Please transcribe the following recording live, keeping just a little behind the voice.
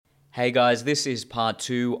Hey guys, this is part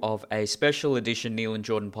 2 of a special edition Neil and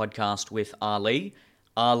Jordan podcast with Ali.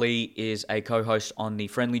 Ali is a co-host on the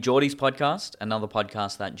Friendly Geordies podcast, another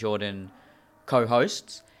podcast that Jordan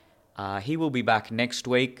co-hosts. He will be back next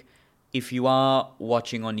week. If you are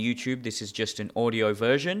watching on YouTube, this is just an audio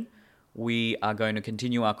version. We are going to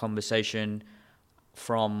continue our conversation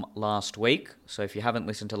from last week. So if you haven't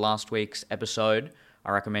listened to last week's episode,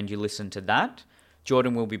 I recommend you listen to that.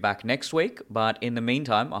 Jordan will be back next week, but in the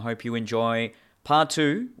meantime, I hope you enjoy part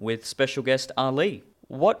 2 with special guest Ali.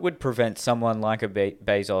 What would prevent someone like a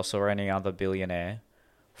Bezos or any other billionaire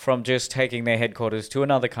from just taking their headquarters to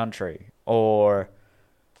another country or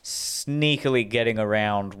sneakily getting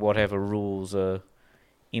around whatever rules are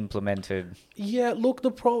implemented? Yeah, look,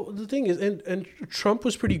 the thing is, and Trump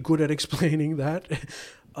was pretty good at explaining that.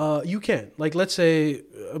 You can. Like, let's say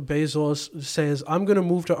Bezos says, I'm going to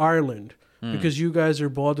move to Ireland because you guys are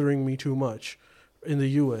bothering me too much in the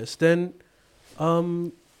U.S. Then,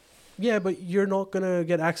 yeah, but you're not going to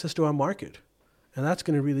get access to our market. And that's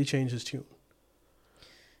going to really change his tune.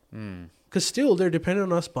 Because still, they're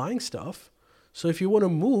dependent on us buying stuff. So if you want to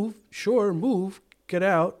move, sure, move, get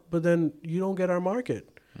out, but then you don't get our market.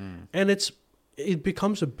 And it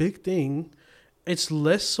becomes a big thing. It's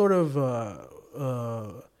less sort of,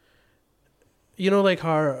 like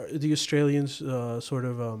how the Australians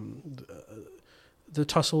the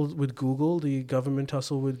tussle with Google, the government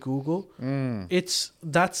tussle with Google.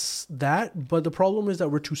 That's that, but the problem is that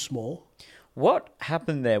we're too small. What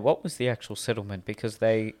happened there? What was the actual settlement? Because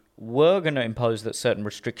they were going to impose that certain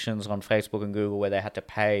restrictions on Facebook and Google where they had to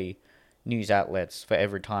pay news outlets for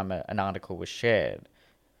every time an article was shared.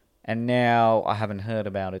 And now I haven't heard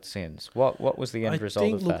about it since. What was the end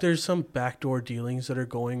result of that? Look, there's some backdoor dealings that are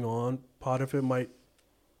going on. Part of it might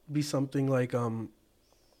be something like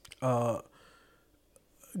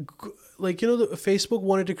Facebook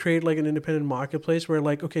wanted to create like an independent marketplace where,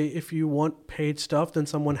 like, okay, if you want paid stuff, then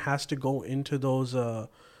someone has to go into those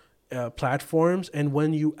platforms, and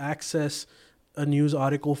when you access a news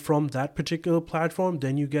article from that particular platform,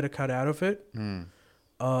 then you get a cut out of it.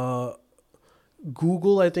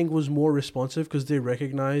 Google, I think, was more responsive because they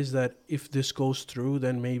recognize that if this goes through,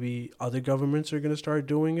 then maybe other governments are going to start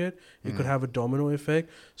doing it. It could have a domino effect.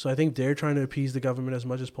 So I think they're trying to appease the government as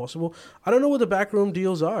much as possible. I don't know what the backroom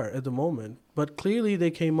deals are at the moment, but clearly they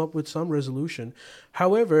came up with some resolution.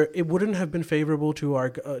 However, it wouldn't have been favorable to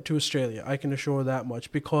Australia. I can assure that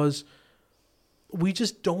much, because we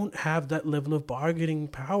just don't have that level of bargaining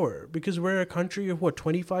power, because we're a country of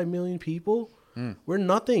 25 million people. We're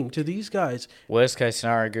nothing to these guys. Worst case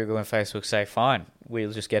scenario, Google and Facebook say, fine,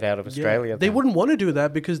 we'll just get out of Australia. Yeah. They wouldn't want to do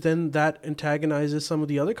that because then that antagonizes some of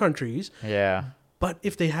the other countries. Yeah. But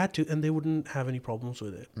if they had to, and they wouldn't have any problems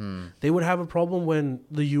with it. They would have a problem when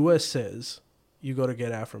the US says, you got to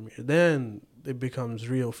get out from here. Then it becomes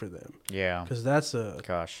real for them. Yeah. Because that's a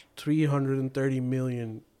 330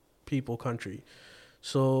 million people country.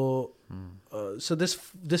 So so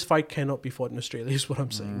this fight cannot be fought in Australia, is what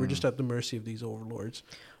I'm saying. We're just at the mercy of these overlords.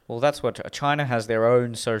 Well, that's what China has, their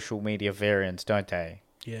own social media variants, don't they?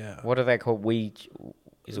 Yeah. What are they called?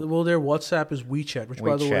 Well, their WhatsApp is WeChat, which,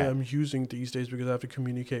 by the way, WeChat. I'm using these days because I have to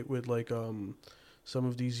communicate with like some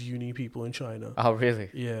of these uni people in China. Oh, really?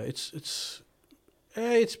 Yeah, it's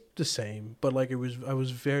the same, but like I was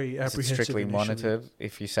very Is it apprehensive. strictly initially. monitored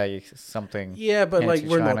if you say something? Yeah, but like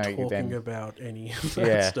we're not anti-China, talking about any of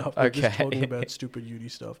that stuff. We're just talking about stupid uni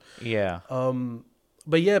stuff. Yeah.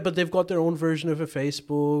 But they've got their own version of a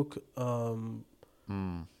Facebook. I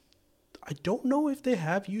don't know if they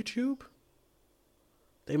have YouTube.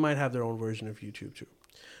 They might have their own version of YouTube too.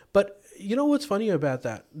 But you know what's funny about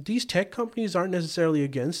that? These tech companies aren't necessarily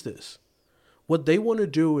against this. What they want to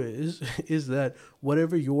do is that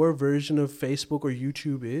whatever your version of Facebook or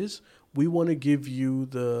YouTube is, we want to give you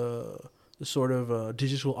the sort of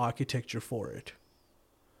digital architecture for it.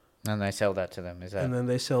 And they sell that to them, is that? And then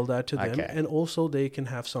they sell that to them. Okay. And also they can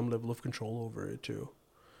have some level of control over it too.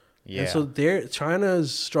 Yeah. And so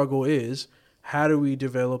China's struggle is, how do we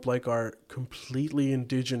develop like our completely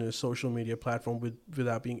indigenous social media platform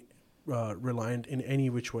without being reliant in any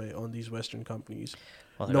which way on these Western companies,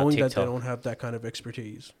 knowing that they don't have that kind of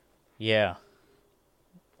expertise. Yeah.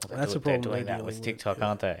 Well, that's a problem. They're doing that with TikTok,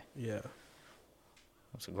 aren't they? Yeah.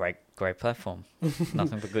 It's a great platform.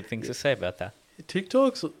 Nothing but good things to say about that.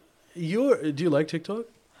 TikTok's... do you like TikTok?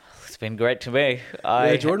 It's been great to me.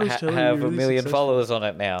 I Jordan was telling me have you're a really million successful. followers on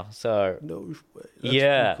it now. So No way. That's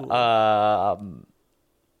yeah, pretty cool.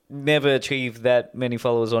 never achieved that many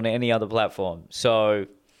followers on any other platform. So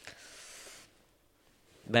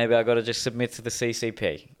maybe I got to just submit to the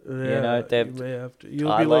CCP. Yeah, you know, you may have to.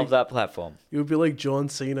 I love that platform. You'll be like John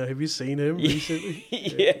Cena. Have you seen him recently?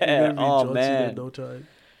 Yeah. You're gonna be Oh, John man. Cena in no time.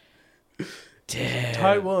 Damn.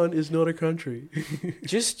 Taiwan is not a country.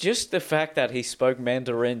 Just the fact that he spoke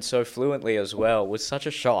Mandarin so fluently as well was such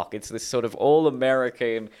a shock. It's this sort of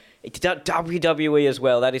all-American... WWE as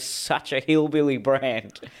well. That is such a hillbilly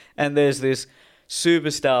brand. And there's this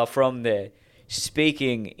superstar from there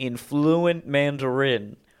speaking in fluent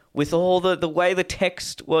Mandarin with all the way the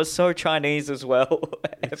text was so Chinese as well.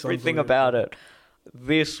 Everything about it.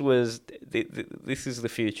 This is the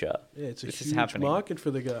future. Yeah, it's a this huge market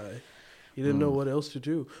for the guy. He didn't know what else to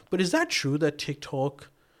do. But is that true that TikTok,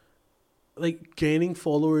 like gaining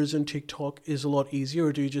followers in TikTok is a lot easier,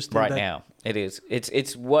 or do you just think right now it is?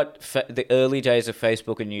 It's what the early days of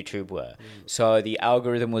Facebook and YouTube were. So the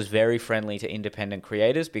algorithm was very friendly to independent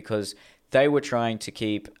creators because they were trying to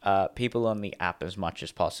keep people on the app as much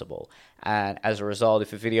as possible. And as a result,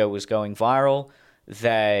 if a video was going viral,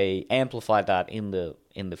 they amplified that in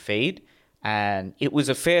the feed. And it was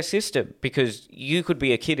a fair system because you could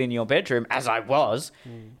be a kid in your bedroom, as I was,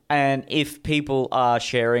 and if people are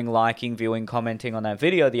sharing, liking, viewing, commenting on that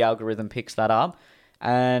video, the algorithm picks that up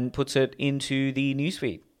and puts it into the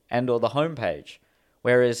newsfeed and or the homepage.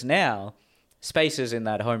 Whereas now, spaces in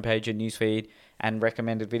that homepage and newsfeed and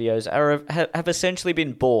recommended videos have essentially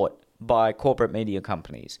been bought by corporate media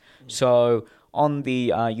companies. So on the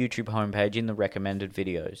YouTube homepage, in the recommended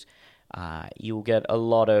videos, you'll get a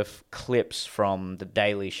lot of clips from The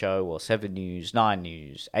Daily Show or 7 News, 9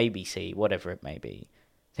 News, ABC, whatever it may be.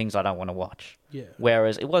 Things I don't want to watch. Yeah.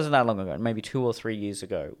 Whereas it wasn't that long ago, maybe 2 or 3 years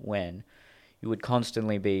ago, when you would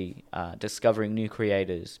constantly be discovering new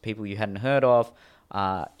creators, people you hadn't heard of.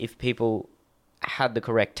 If people had the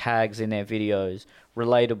correct tags in their videos,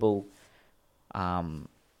 relatable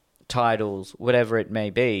titles, whatever it may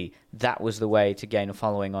be, that was the way to gain a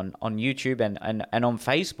following on YouTube and on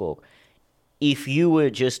Facebook. If you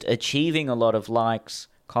were just achieving a lot of likes,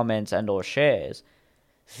 comments, and or shares,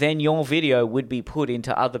 then your video would be put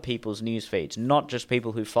into other people's news feeds, not just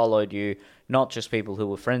people who followed you, not just people who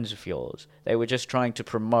were friends of yours. They were just trying to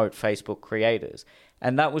promote Facebook creators.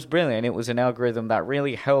 And that was brilliant. It was an algorithm that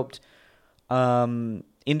really helped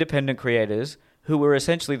independent creators who were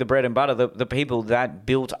essentially the bread and butter, the people that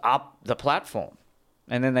built up the platform.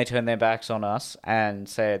 And then they turned their backs on us and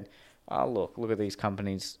said, oh, look at these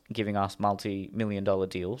companies giving us multi-million-dollar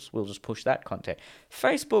deals. We'll just push that content.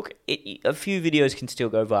 Facebook, a few videos can still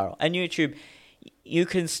go viral. And YouTube, you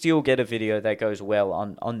can still get a video that goes well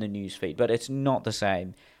on the newsfeed, but it's not the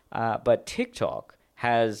same. But TikTok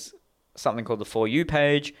has something called the For You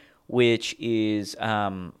page, which is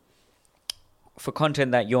for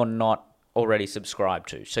content that you're not already subscribed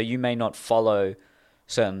to. So you may not follow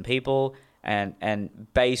certain people, and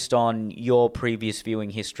based on your previous viewing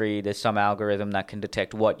history, there's some algorithm that can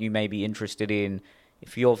detect what you may be interested in.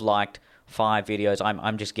 If you've liked 5 videos,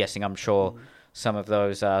 I'm just guessing, I'm sure some of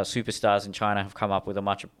those superstars in China have come up with a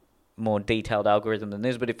much more detailed algorithm than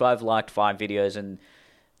this, but if I've liked 5 videos and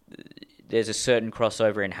there's a certain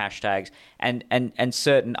crossover in hashtags and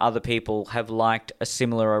certain other people have liked a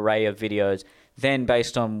similar array of videos, then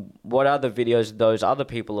based on what other videos those other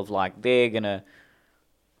people have liked, they're going to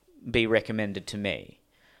be recommended to me.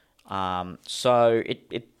 So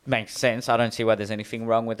it makes sense. I don't see why there's anything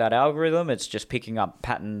wrong with that algorithm. It's just picking up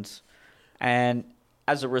patterns. And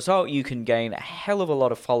as a result, you can gain a hell of a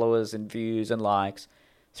lot of followers and views and likes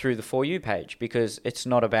through the For You page, because it's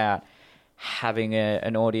not about having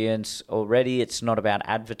an audience already. It's not about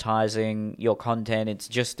advertising your content. It's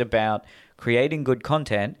just about creating good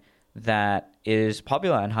content that is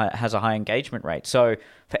popular and has a high engagement rate. So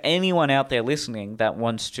for anyone out there listening that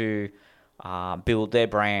wants to build their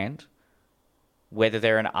brand, whether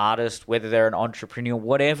they're an artist, whether they're an entrepreneur,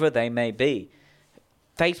 whatever they may be,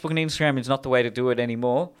 Facebook and Instagram is not the way to do it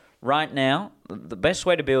anymore. Right now, the best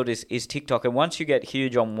way to build is TikTok. And once you get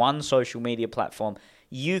huge on one social media platform,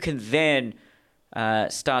 you can then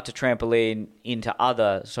start to trampoline into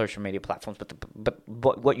other social media platforms. But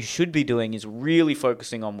what you should be doing is really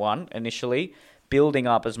focusing on one initially, building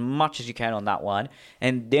up as much as you can on that one,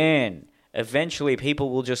 and then eventually people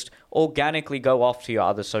will just organically go off to your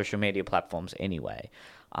other social media platforms anyway.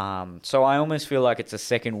 So I almost feel like it's a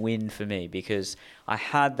second win for me, because I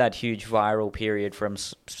had that huge viral period from,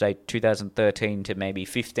 say, 2013 to maybe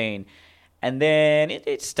 15, and then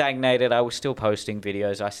it stagnated. I was still posting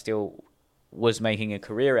videos. I still was making a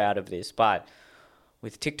career out of this. But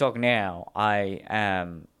with TikTok now, I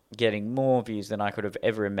am getting more views than I could have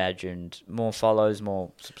ever imagined, more follows,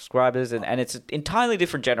 more subscribers, and it's an entirely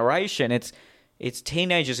different generation. It's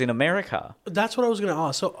teenagers in America. That's what I was gonna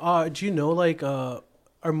ask. So, do you know, like, are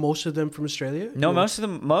most of them from Australia? No, Or-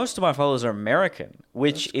 most of my followers are American,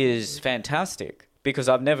 which is fantastic because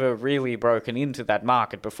I've never really broken into that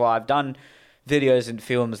market before. I've done videos and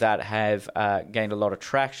films that have gained a lot of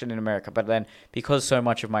traction in America, but then because so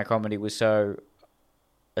much of my comedy was so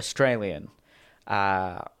Australian,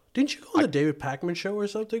 Didn't you go on the David Pakman show or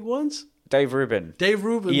something once? Dave Rubin. Dave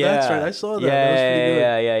Rubin, Yeah. that's right. I saw that. Yeah, That was pretty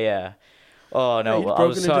good. yeah. Oh no, you'd I broken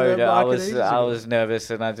was into so that I market was ages I ago. was nervous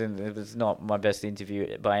and I didn't. It was not my best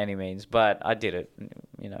interview by any means, but I did it.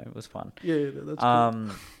 You know, it was fun. Yeah, that's cool.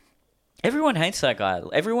 Everyone hates that guy.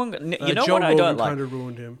 Everyone, you know Joe what I Rogan don't like. kind of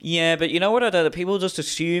ruined him. Yeah, but you know what I don't. People just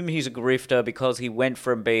assume he's a grifter because he went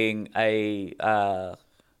from being a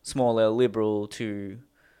small L liberal to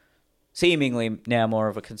seemingly now more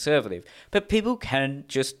of a conservative. But people can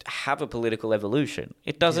just have a political evolution.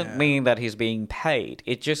 It doesn't Yeah. mean that he's being paid.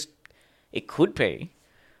 It could be,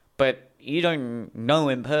 but you don't know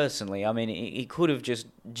him personally. I mean, he could have just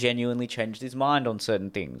genuinely changed his mind on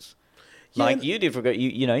certain things. Yeah, Like and- you did,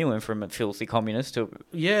 you went from a filthy communist to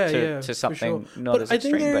Yeah, to for something sure. not But as I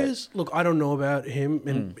think extreme. there But is. Look, I don't know about him,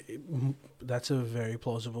 and that's a very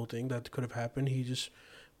plausible thing that could have happened.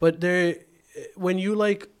 But there, when you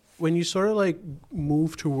sort of like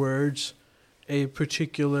move towards a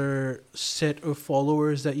particular set of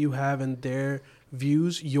followers that you have and their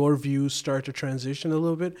views, your views start to transition a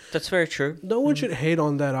little bit. that's very true. No one should hate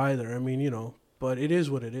on that either. I mean, but it is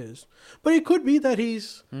what it is. But it could be that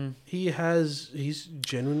he's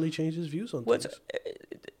genuinely changed his views on What's, things.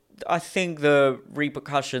 I think the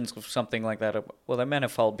repercussions of something like that they're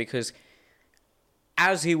manifold because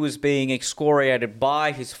as he was being excoriated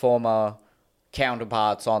by his former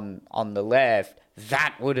counterparts on the left,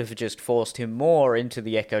 that would have just forced him more into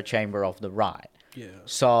the echo chamber of the right. Yeah.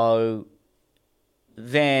 So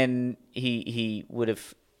then he would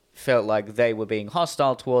have felt like they were being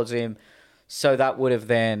hostile towards him. So that would have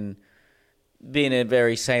then been a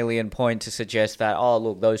very salient point to suggest that, oh,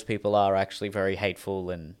 look, those people are actually very hateful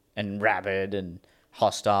and rabid and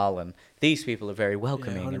hostile, and these people are very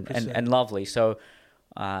welcoming and 100%. lovely. So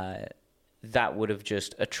that would have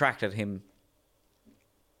just attracted him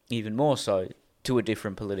even more so to a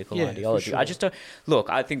different political Yeah, for ideology. I sure. just don't... Look,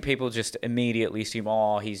 I think people just immediately assume,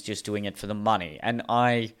 oh, he's just doing it for the money. And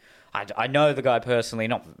I know the guy personally,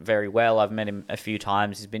 not very well. I've met him a few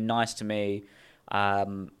times. He's been nice to me. I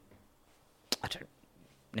don't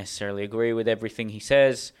necessarily agree with everything he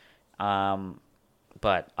says,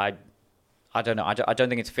 but I don't know. I don't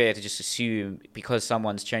think it's fair to just assume because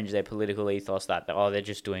someone's changed their political ethos that, oh, they're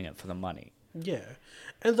just doing it for the money. Yeah.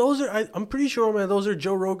 And I'm pretty sure, man, those are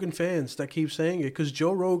Joe Rogan fans that keep saying it because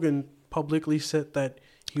Joe Rogan publicly said that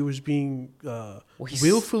he was being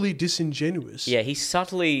willfully disingenuous. Yeah, he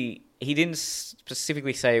didn't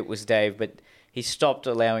specifically say it was Dave, but he stopped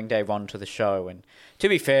allowing Dave onto the show. And to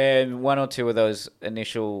be fair, one or two of those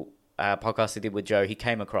initial podcasts he did with Joe, he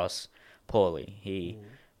came across poorly. He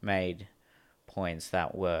made points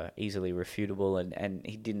that were easily refutable, and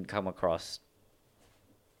he didn't come across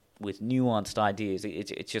with nuanced ideas.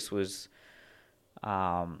 It just was,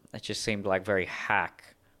 it just seemed like very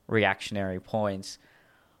hack reactionary points.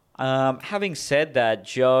 Having said that,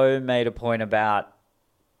 Joe made a point about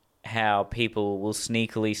how people will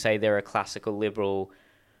sneakily say they're a classical liberal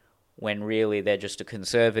when really they're just a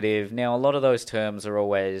conservative. Now, a lot of those terms are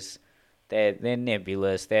always, they're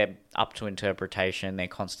nebulous, they're up to interpretation, they're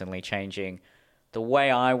constantly changing. The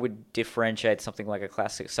way I would differentiate someone like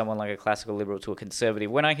a classical liberal to a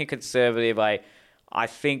conservative, when I hear conservative, I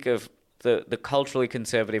think of the culturally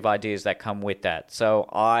conservative ideas that come with that. So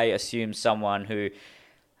I assume someone who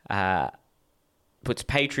puts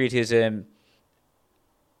patriotism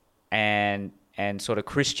and sort of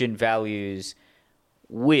Christian values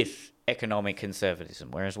with economic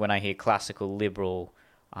conservatism. Whereas when I hear classical liberal,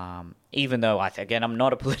 even though again I'm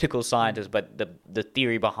not a political scientist, but the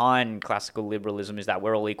theory behind classical liberalism is that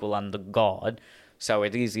we're all equal under God, so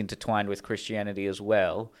it is intertwined with Christianity as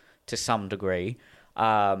well to some degree.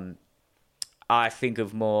 I think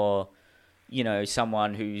of more,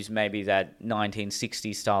 someone who's maybe that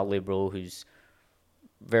 1960s style liberal who's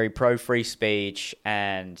very pro free speech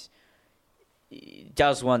and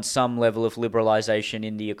does want some level of liberalization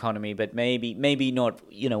in the economy, but maybe not,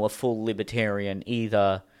 a full libertarian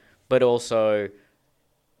either, but also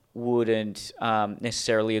wouldn't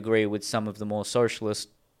necessarily agree with some of the more socialist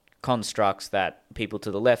constructs that people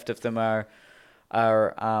to the left of them are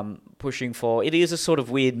pushing for. It is a sort of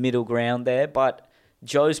weird middle ground there, but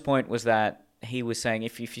Joe's point was that he was saying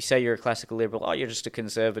if you say you're a classical liberal, oh, you're just a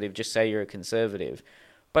conservative, just say you're a conservative.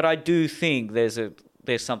 But I do think there's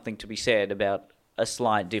something to be said about a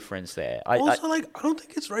slight difference there. Also, like, I don't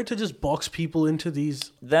think it's right to just box people into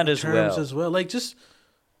these That as terms well. as well. Like, just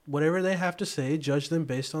whatever they have to say, judge them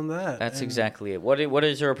based on that. That's And exactly it. What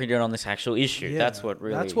is your opinion on this actual issue? yeah, That's what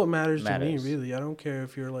matters to me, really. I don't care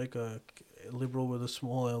if you're like a liberal with a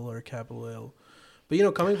small L or a capital L. But, you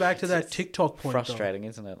know, coming back to that TikTok point, Frustrating,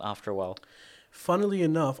 isn't it, after a while? Funnily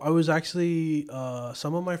enough, I was actually,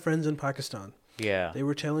 some of my friends in Pakistan, Yeah. they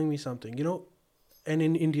were telling me something, you know, and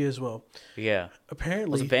in India as well. Yeah. It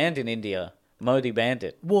Apparently, was banned in India. Modi banned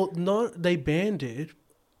it. well, they banned it.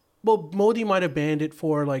 Well, Modi might have banned it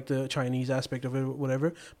for like the Chinese aspect of it,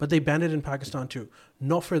 whatever, but they banned it in Pakistan too.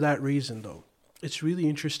 Not for that reason, though. It's really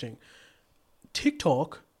interesting.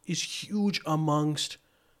 TikTok is huge amongst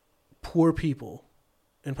poor people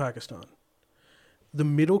in Pakistan. The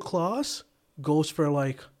middle class goes for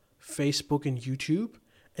like Facebook and YouTube,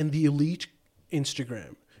 and the elite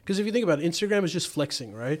Instagram. Because if you think about it, Instagram is just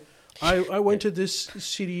flexing, right? I went to this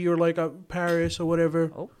city or like Paris or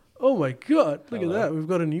whatever. Oh my God, look at that. We've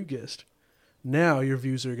got a new guest. Now your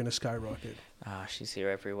views are going to skyrocket. Ah, she's here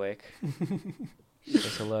every week.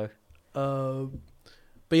 Says hello.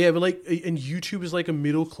 But yeah, but like, and YouTube is like a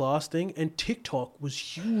middle class thing, and TikTok was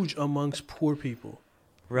huge amongst poor people.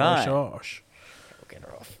 Right. Gosh. We'll get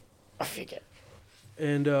her off. I forget.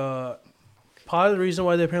 And part of the reason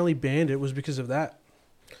why they apparently banned it was because of that.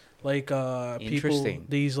 Like people, Interesting.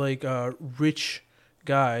 these like rich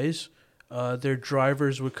guys, their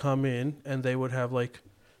drivers would come in and they would have like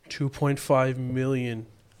 2.5 million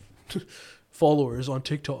followers on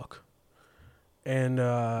TikTok. And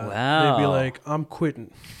they'd be like, I'm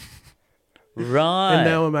quitting. Right. And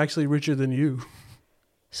now I'm actually richer than you.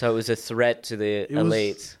 So it was a threat to the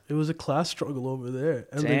elites. It was a class struggle over there.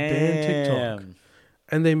 And Damn. they banned TikTok.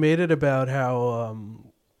 And they made it about how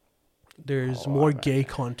there's more gay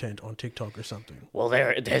content on TikTok or something. Well,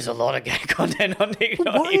 there's a lot of gay content on TikTok.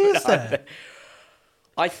 But why is that?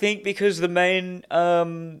 I think because the main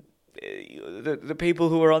the people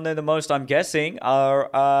who are on there the most, I'm guessing,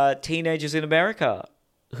 are teenagers in America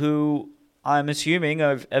who I'm assuming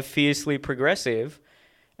are fiercely progressive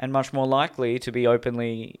and much more likely to be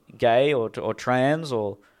openly gay or trans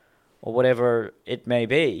or whatever it may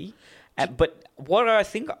be. But what I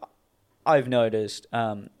think I've noticed,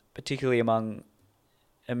 particularly among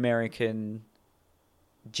American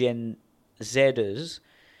Gen Zers,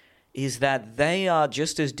 is that they are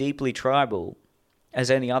just as deeply tribal as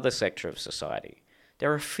any other sector of society.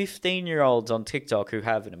 There are 15-year-olds on TikTok who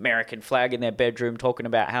have an American flag in their bedroom talking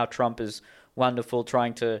about how Trump is wonderful,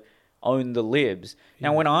 trying to own the libs. Yeah.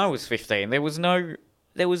 Now, when I was 15, there was no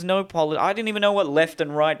I didn't even know what left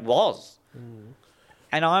and right was. Mm.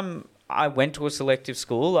 And I went to a selective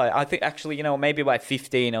school. I think actually, you know, maybe by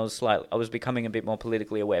 15 I was becoming a bit more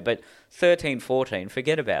politically aware, but 13, 14,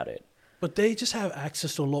 forget about it. But they just have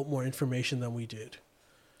access to a lot more information than we did.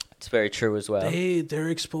 It's very true as well. They're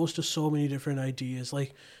exposed to so many different ideas.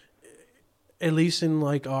 Like, at least in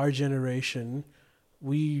like our generation,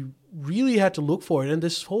 we really had to look for it. And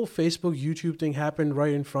this whole Facebook, YouTube thing happened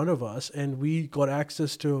right in front of us, and we got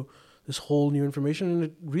access to this whole new information, and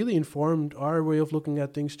it really informed our way of looking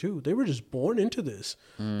at things too. They were just born into this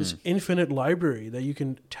infinite library that you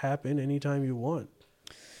can tap in anytime you want.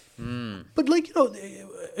 But like, you know,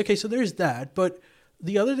 okay, so there's that. But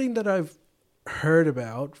the other thing that I've heard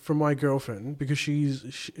about from my girlfriend, because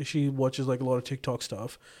she watches like a lot of TikTok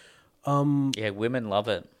stuff. Yeah, women love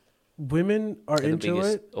it. Women are They're into the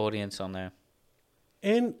biggest it. audience on there.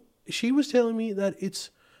 And she was telling me that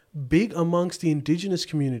it's big amongst the indigenous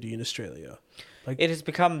community in Australia. Like, it has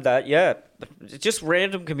become that, yeah. Just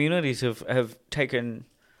random communities have taken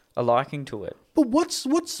a liking to it. But what's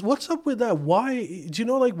up with that? Why do you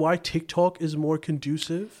know like why TikTok is more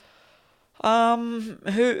conducive?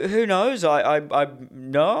 Who knows? I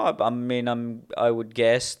would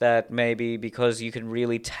guess that maybe because you can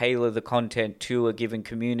really tailor the content to a given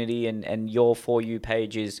community, and your For You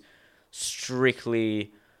page is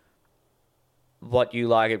strictly what you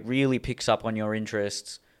like. It really picks up on your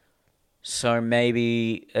interests. So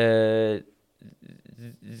maybe their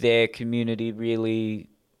community really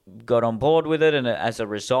got on board with it, and as a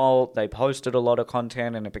result, they posted a lot of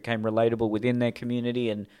content, and it became relatable within their community,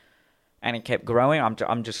 and it kept growing.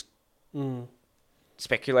 I'm just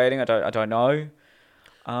speculating. I don't know.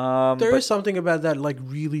 There is something about that, like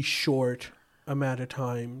really short amount of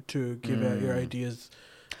time to give out your ideas.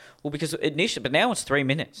 Well, because initially, but now it's 3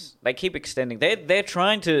 minutes. They keep extending. They're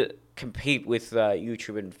trying to compete with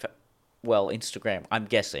YouTube and Instagram. I'm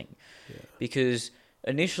guessing, because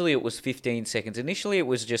initially it was 15 seconds. Initially it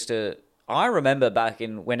was just I remember back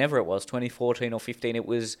in whenever it was 2014 or 15. It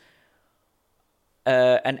was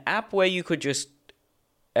an app where you could just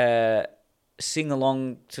sing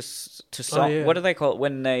along to song. yeah. What do they call it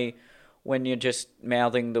when you're just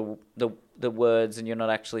mouthing the words and you're not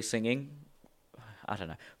actually singing? I don't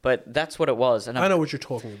know, but that's what it was. And I know what you're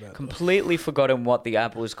talking about. completely forgotten what the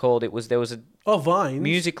app was called. There was a Vine.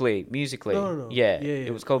 Musically. No. Yeah,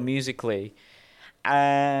 it was called Musically.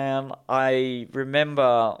 And I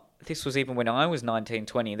remember this was even when I was 19,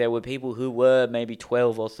 20. There were people who were maybe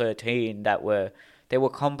 12 or 13 there were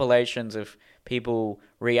compilations of people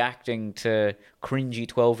reacting to cringy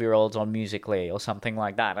 12-year-olds on Musically or something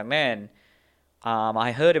like that. And then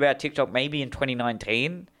I heard about TikTok maybe in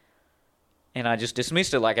 2019, and I just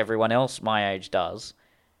dismissed it like everyone else my age does.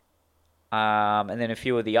 And then a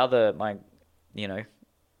few of the other,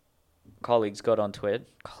 colleagues got onto it.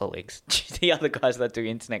 The other guys that do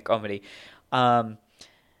internet comedy. And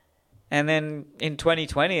then in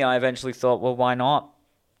 2020, I eventually thought, well, why not?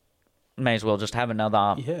 May as well just have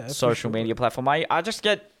another social media platform. I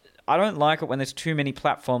don't like it when there's too many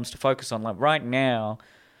platforms to focus on. Like right now,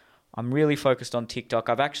 I'm really focused on TikTok.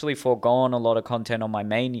 I've actually foregone a lot of content on my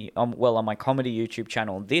on my comedy YouTube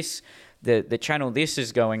channel. The channel this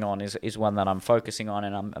is going on is one that I'm focusing on,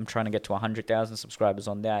 and I'm trying to get to 100,000 subscribers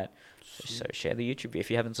on that. So share the YouTube.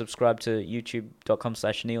 If you haven't subscribed to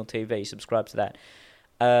youtube.com/NeilTV, subscribe to that.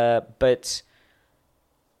 But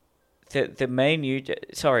the main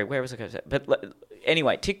sorry, where was I going to say? But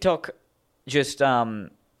anyway, TikTok just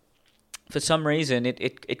for some reason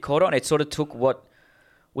it caught on. It sort of took what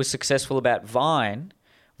was successful about Vine.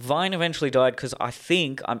 Vine eventually died because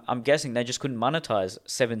I'm guessing they just couldn't monetize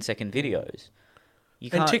 7-second videos.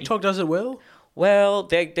 And TikTok does it well? Well,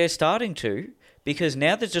 they're starting to, because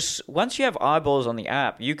now there's just, once you have eyeballs on the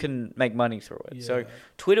app, you can make money through it. Yeah. So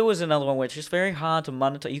Twitter was another one where it's just very hard to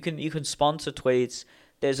monetize. You can sponsor tweets.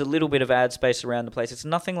 There's a little bit of ad space around the place. It's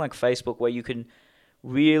nothing like Facebook where you can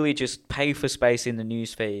really just pay for space in the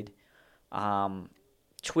newsfeed.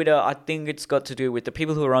 Twitter, I think it's got to do with the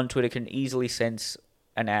people who are on Twitter can easily sense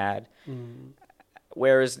an ad.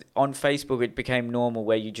 Whereas on Facebook, it became normal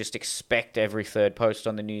where you just expect every third post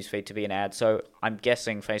on the newsfeed to be an ad. So I'm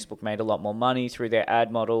guessing Facebook made a lot more money through their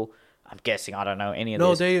ad model. I'm guessing, I don't know any of this.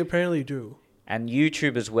 No, they apparently do. And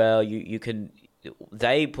YouTube as well,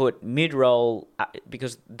 they put mid-roll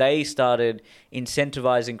because they started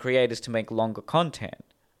incentivizing creators to make longer content.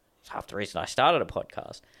 It's half the reason I started a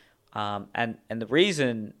podcast. And the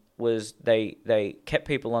reason was they kept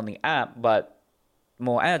people on the app, but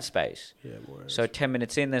more ad space. Yeah, more ad so 10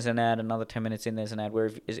 minutes in, there's an ad. Another 10 minutes in, there's an ad. Where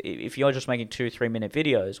if you're just making 2-3 minute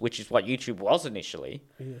videos, which is what YouTube was initially,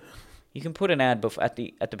 you can put an ad at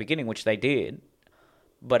the beginning, which they did,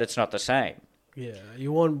 but it's not the same. Yeah,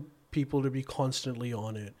 you want people to be constantly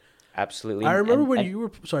on it. Absolutely. I remember when you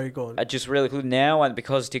were... Sorry, go on. Just really quick, now,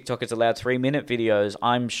 because TikTok has allowed 3-minute videos,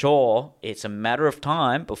 I'm sure it's a matter of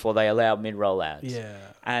time before they allow mid-roll ads. Yeah.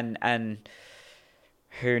 And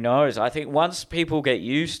who knows? I think once people get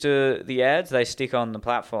used to the ads, they stick on the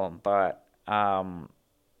platform. But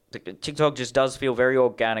TikTok just does feel very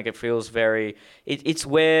organic. It feels very... It's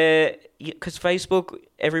where... Because Facebook,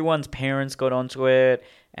 everyone's parents got onto it,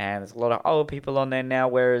 and there's a lot of old people on there now,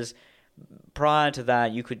 whereas... Prior to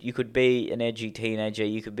that, you could be an edgy teenager.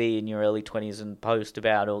 You could be in your early 20s and post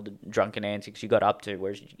about all the drunken antics you got up to,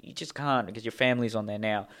 whereas you just can't because your family's on there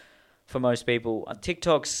now. For most people,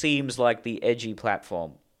 TikTok seems like the edgy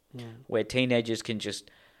platform where teenagers can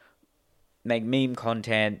just make meme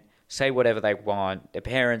content, say whatever they want. Their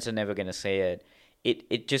parents are never going to see it.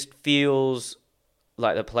 It just feels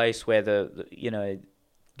like the place where the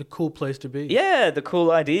cool place to be. Yeah, the cool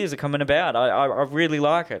ideas are coming about. I really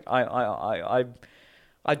like it. I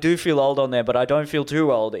do feel old on there, but I don't feel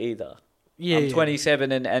too old either. Yeah, I'm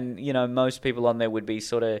 27, and most people on there would be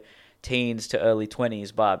sort of teens to early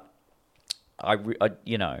 20s, but I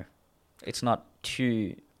it's not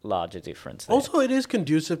too large a difference there. Also, it is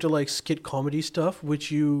conducive to like skit comedy stuff, which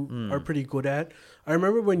you are pretty good at. I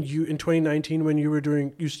remember when in 2019 when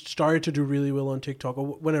you started to do really well on TikTok or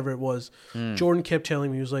whenever it was. Jordan kept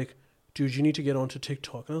telling me, he was like, "Dude, you need to get onto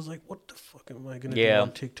TikTok." And I was like, "What the fuck am I gonna do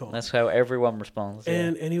on TikTok?" That's how everyone responds.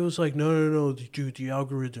 And he was like, "No, dude, the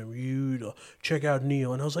algorithm. You check out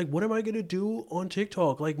Neil." And I was like, "What am I gonna do on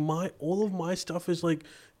TikTok? Like all of my stuff is like."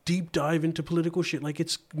 Deep dive into political shit. Like,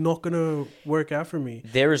 it's not going to work out for me.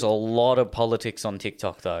 There is a lot of politics on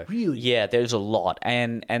TikTok, though. Really? Yeah, there's a lot.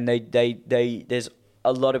 And there's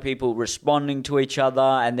a lot of people responding to each other,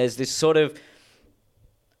 and there's this sort of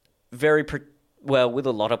with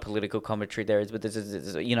a lot of political commentary there is, but there's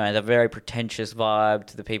a very pretentious vibe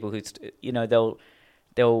to the people who,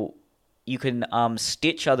 you can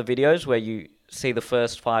stitch other videos where you see the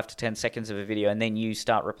first 5 to 10 seconds of a video, and then you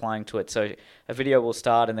start replying to it. So a video will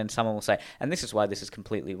start, and then someone will say, and this is why this is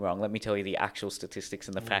completely wrong. Let me tell you the actual statistics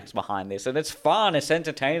and the facts behind this. And it's fun. It's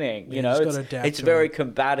entertaining. You know, it's very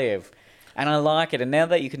combative. And I like it. And now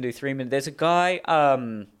that you can do 3 minutes, there's a guy,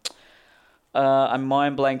 I'm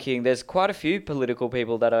mind blanking. There's quite a few political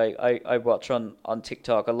people that I watch on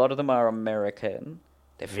TikTok. A lot of them are American.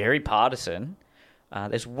 They're very partisan.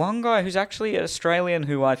 There's one guy who's actually Australian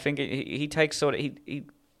who I think he takes he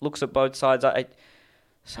looks at both sides.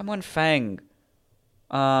 Someone Fang,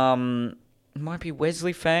 might be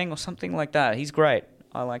Wesley Fang or something like that. He's great.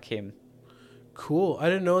 I like him. Cool. I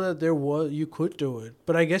didn't know that you could do it,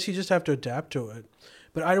 but I guess you just have to adapt to it.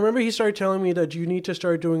 But I remember he started telling me that you need to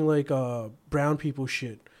start doing like brown people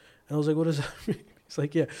shit, and I was like, what does that mean? It's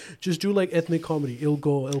like, yeah, just do like ethnic comedy. It'll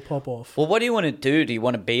pop off. Well, what do you want to do? Do you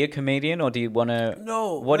want to be a comedian, or do you want to?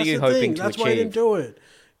 No. What are you hoping to achieve? That's why I didn't do it,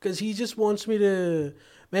 because he just wants me to.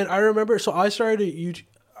 Man, I remember. So I started YouTube.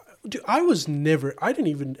 Dude, I didn't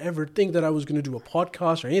even ever think that I was going to do a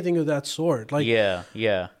podcast or anything of that sort. Like,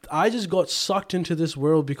 yeah. I just got sucked into this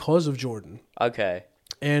world because of Jordan. Okay.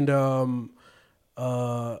 And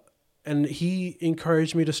he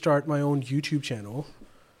encouraged me to start my own YouTube channel,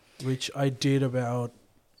 which I did about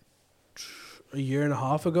a year and a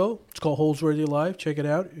half ago. It's called Holsworthy Live. Check it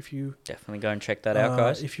out if you definitely go and check that out,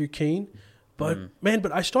 guys. If you're keen. But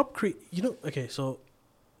but I stopped okay, so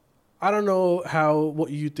I don't know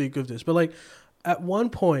what you think of this, but like at one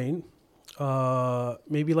point,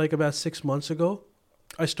 maybe like about 6 months ago,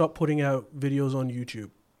 I stopped putting out videos on YouTube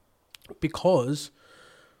because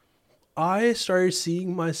I started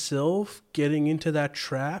seeing myself getting into that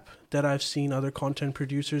trap that I've seen other content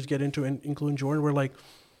producers get into, including Jordan, where like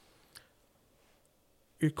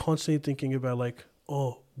you're constantly thinking about like,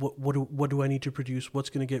 oh, what do I need to produce? What's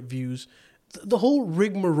going to get views? The whole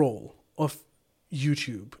rigmarole of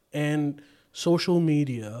YouTube and social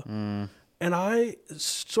media. And I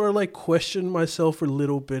sort of like questioned myself a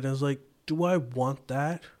little bit. And I was like, do I want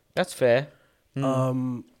that? That's fair.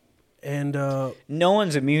 And no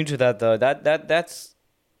one's immune to that though. That's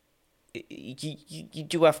you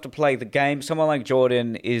do have to play the game. Someone like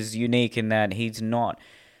Jordan is unique in that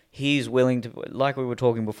he's willing to, like we were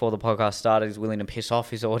talking before the podcast started, he's willing to piss off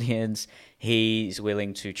his audience. He's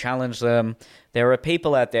willing to challenge them. There are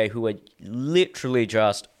people out there who are literally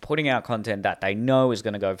just putting out content that they know is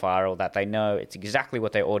going to go viral, that they know it's exactly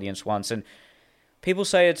what their audience wants. And people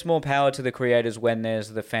say it's more power to the creators when there's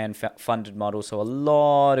the fan-funded model. So a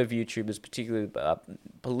lot of YouTubers, particularly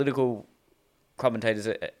political commentators,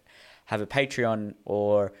 have a Patreon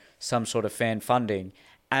or some sort of fan funding.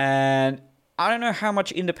 And I don't know how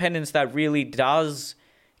much independence that really does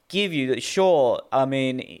give you. Sure, I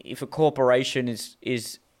mean, if a corporation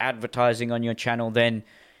is advertising on your channel, then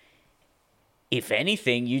if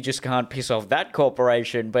anything, you just can't piss off that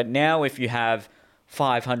corporation. But now if you have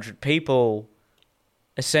 500 people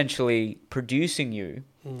essentially producing you,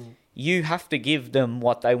 you have to give them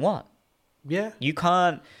what they want. Yeah. You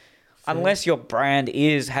can't, unless your brand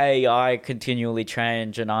is, hey, I continually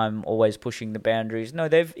change and I'm always pushing the boundaries. No,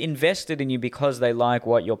 they've invested in you because they like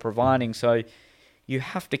what you're providing. So you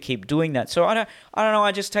have to keep doing that. So I don't know.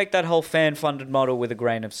 I just take that whole fan-funded model with a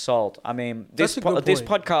grain of salt. I mean, this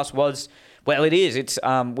podcast was, well, it is. It's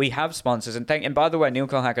we have sponsors, and by the way,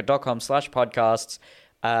 neilcolehacker.com/podcasts.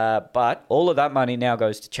 But all of that money now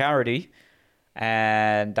goes to charity,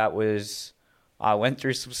 and that was. I went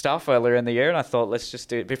through some stuff earlier in the year, and I thought, let's just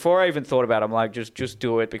do it. Before I even thought about it, I'm like, just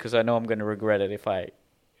do it, because I know I'm going to regret it if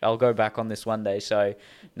I'll go back on this one day. So,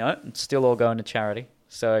 no, it's still all going to charity.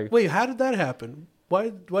 So wait, how did that happen? Why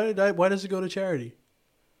does it go to charity?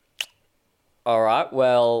 All right.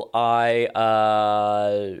 Well,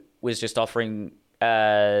 I was just offering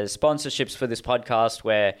sponsorships for this podcast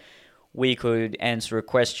where we could answer a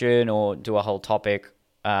question or do a whole topic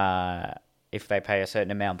if they pay a certain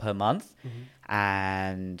amount per month.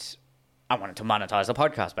 And I wanted to monetize the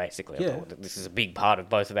podcast, basically. I thought that this is a big part of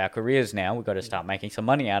both of our careers now. We've got to start making some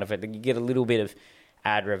money out of it. You get a little bit of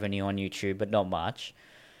ad revenue on YouTube, but not much.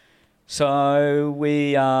 So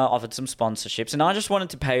we offered some sponsorships, and I just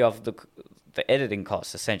wanted to pay off the editing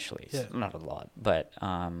costs, essentially. Yeah. Not a lot, but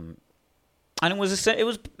and it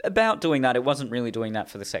was about doing that. It wasn't really doing that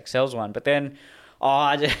for the sex sales one, but then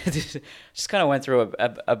I just kind of went through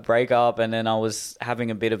a breakup, and then I was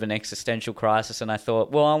having a bit of an existential crisis, and I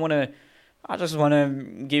thought, well, I just want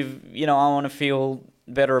to give, I want to feel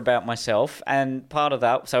better about myself, and part of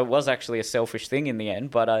that, so it was actually a selfish thing in the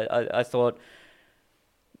end, but I thought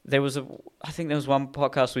I think there was one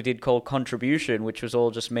podcast we did called Contribution, which was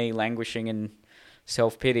all just me languishing in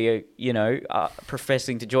self-pity,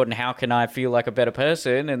 professing to Jordan, how can I feel like a better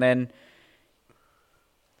person? And then,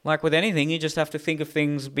 like with anything, you just have to think of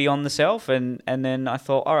things beyond the self. And then I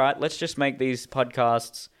thought, all right, let's just make these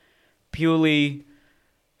podcasts purely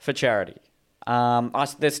for charity.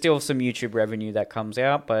 There's still some YouTube revenue that comes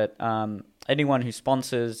out, but anyone who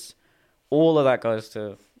sponsors, all of that goes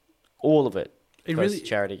to, all of it goes to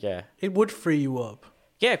charity, yeah. It would free you up.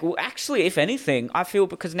 Yeah, well, actually, if anything, I feel,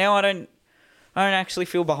 because now I don't actually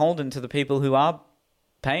feel beholden to the people who are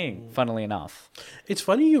paying, funnily enough. It's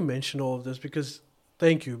funny you mentioned all of this because,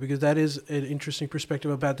 thank you, because that is an interesting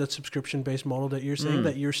perspective about that subscription-based model that you're saying,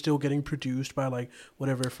 that you're still getting produced by like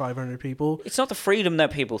whatever 500 people. It's not the freedom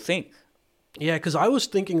that people think. Yeah, because I was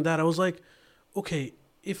thinking that. I was like, okay,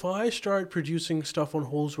 if I start producing stuff on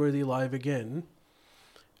Holsworthy Live again,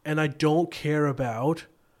 and I don't care about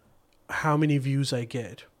how many views I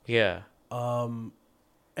get. Yeah. And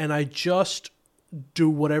I just do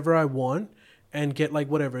whatever I want and get like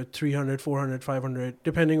whatever, 300, 400, 500,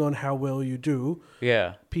 depending on how well you do.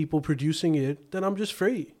 Yeah. People producing it, then I'm just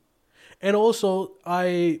free. And also,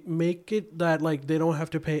 I make it that like they don't have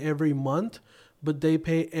to pay every month, but they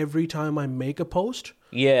pay every time I make a post.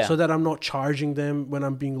 Yeah. So that I'm not charging them when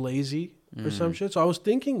I'm being lazy or some shit. So I was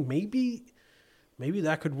thinking maybe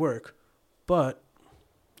that could work. But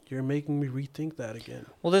you're making me rethink that again.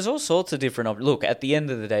 Well, there's all sorts of different... Look, at the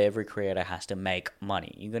end of the day, every creator has to make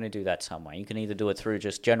money. You're going to do that some way. You can either do it through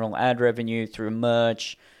just general ad revenue, through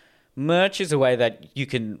merch. Merch is a way that you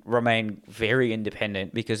can remain very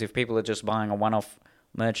independent, because if people are just buying a one-off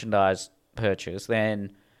merchandise purchase,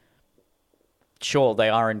 then sure, they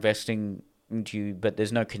are investing into you, but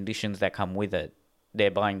there's no conditions that come with it.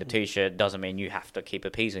 They're buying the t-shirt, doesn't mean you have to keep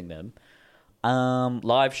appeasing them.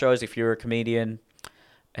 Live shows, if you're a comedian...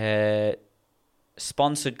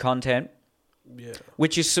 sponsored content,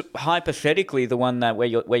 which is hypothetically the one that where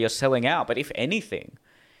you're selling out. But if anything,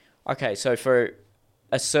 okay, so for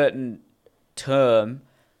a certain term,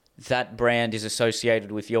 that brand is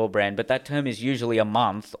associated with your brand, but that term is usually a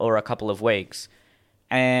month or a couple of weeks,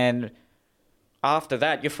 and after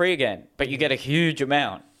that you're free again. But you get a huge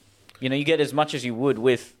amount. You get as much as you would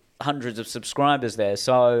with hundreds of subscribers there.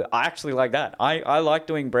 So I actually like that. I like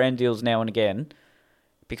doing brand deals now and again,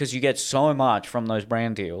 because you get so much from those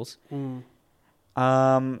brand deals.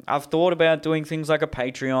 I've thought about doing things like a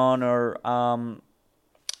Patreon or,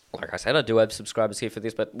 like I said, I do have subscribers here for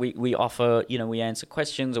this, but we offer, we answer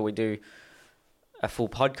questions, or we do a full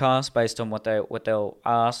podcast based on what they'll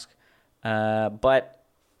ask. But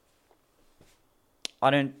I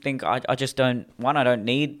don't think, I just don't, I don't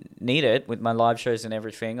need it with my live shows and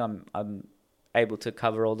everything. I'm able to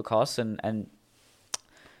cover all the costs and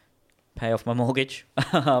pay off my mortgage.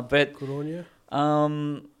 But good on you.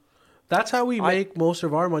 That's how we make most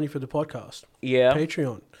of our money for the podcast. Yeah.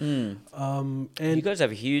 Patreon. And you guys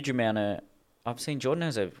have a huge amount of... I've seen Jordan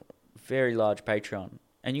has a very large Patreon.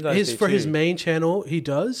 And you guys do for too. his main channel, he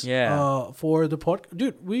does. Yeah. For the podcast...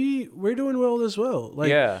 Dude, we're doing well as well.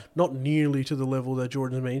 Like, not nearly to the level that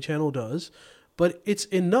Jordan's main channel does, but it's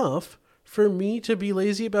enough for me to be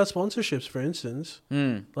lazy about sponsorships, for instance.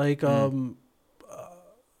 Like, we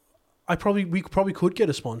probably could get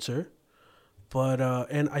a sponsor, but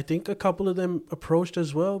and I think a couple of them approached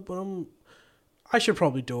as well, but I should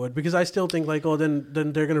probably do it, because I still think like, then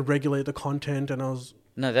they're gonna regulate the content, and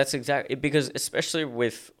No, that's exactly, because especially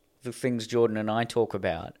with the things Jordan and I talk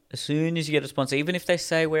about, as soon as you get a sponsor, even if they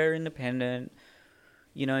say we're independent,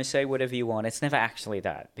 say whatever you want, it's never actually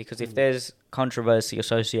that, because if there's controversy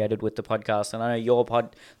associated with the podcast, and I know your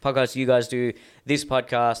podcast you guys do, this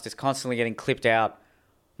podcast is constantly getting clipped out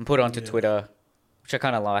and put onto Twitter, which I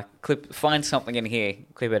kind of like. Find something in here,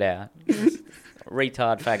 clip it out.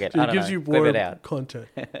 Retard faggot. I don't know. Clip it out. Content.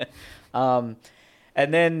 And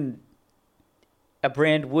then a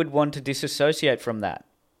brand would want to disassociate from that.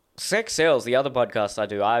 Sex Sells, the other podcast I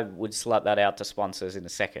do, I would slap that out to sponsors in a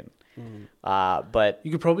second. But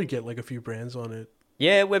you could probably get like a few brands on it.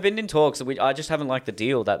 Yeah, we've been in talks. I just haven't liked the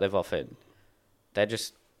deal that they've offered.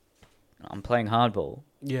 I'm playing hardball.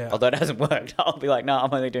 Yeah. Although it hasn't worked. I'll be like, no,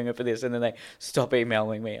 I'm only doing it for this. And then they stop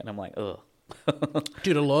emailing me. And I'm like, ugh.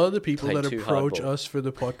 Dude, a lot of the people that approach us for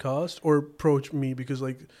the podcast, or approach me because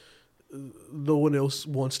like no one else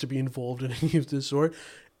wants to be involved in any of this sort,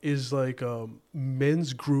 is like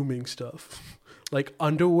men's grooming stuff. Like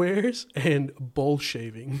underwears and ball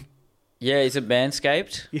shaving. Yeah, is it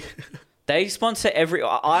Manscaped? Yeah. They sponsor every...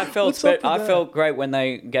 I felt great when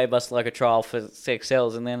they gave us like a trial for Sex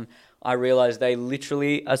Sells, and then I realized they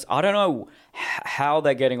literally... I don't know how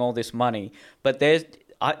they're getting all this money, but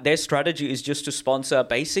their strategy is just to sponsor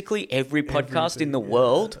basically every podcast in the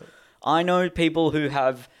world. I know people who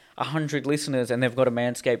have 100 listeners and they've got a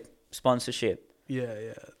Manscaped sponsorship. Yeah,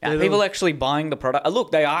 yeah. And people actually buying the product.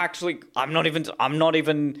 Look, they are actually. I'm not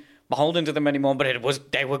even beholden to them anymore.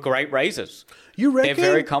 But they were great razors. You reckon?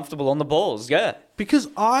 They're very comfortable on the balls. Yeah. Because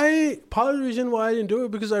part of the reason why I didn't do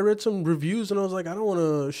it because I read some reviews and I was like, I don't want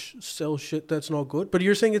to sell shit that's not good. But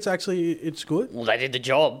you're saying it's good. Well, they did the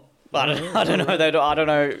job. I don't know. I don't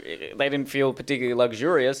know. They didn't feel particularly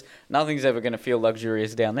luxurious. Nothing's ever going to feel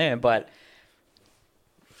luxurious down there. But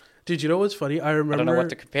did you know what's funny? I remember. I don't know what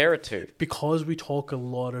to compare it to. Because we talk a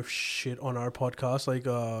lot of shit on our podcast, like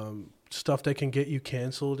stuff that can get you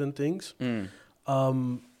canceled and things.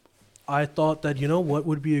 I thought that, you know what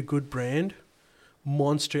would be a good brand?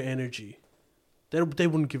 Monster Energy. They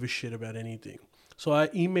wouldn't give a shit about anything. So I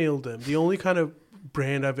emailed them. The only kind of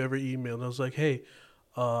brand I've ever emailed. I was like, hey,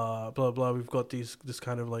 blah, blah, we've got this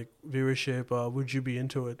kind of like viewership. Would you be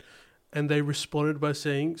into it? And they responded by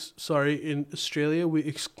saying, sorry, in Australia, we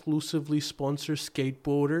exclusively sponsor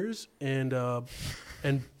skateboarders and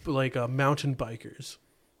mountain bikers.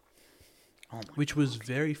 Which was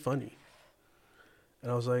very funny.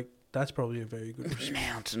 And I was like, that's probably a very good response.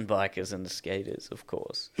 Mountain bikers and the skaters, of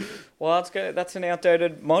course. Well, that's an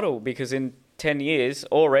outdated model because in 10 years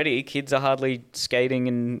already, kids are hardly skating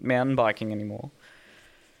and mountain biking anymore.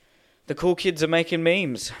 The cool kids are making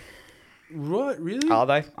memes. Right, really? Are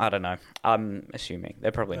they? I don't know. I'm assuming.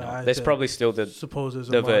 They're probably not. There's probably still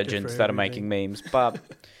the virgins that are making memes. But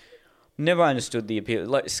never understood the appeal.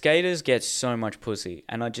 Like, skaters get so much pussy,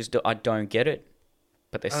 and I don't get it.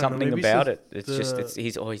 But there's something about it.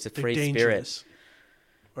 He's a free spirit.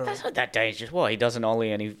 That's not that dangerous. Well, he does an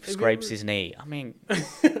ollie and he scrapes his knee. I mean,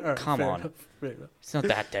 come on. It's not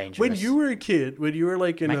that dangerous. When you were a kid, when you were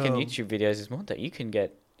like in... Making YouTube videos is more that you can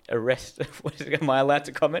get arrested. Am I allowed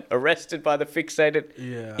to comment? Arrested by the fixated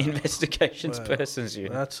investigations persons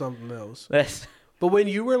unit. That's something else. But when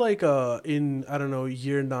you were like in, I don't know,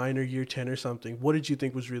 year 9 or year 10 or something, what did you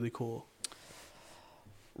think was really cool?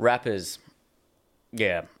 Rappers.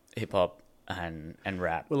 Yeah, hip-hop and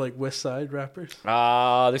rap. Well, like West Side rappers?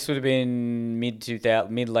 This would have been late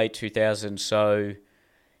 2000s, so...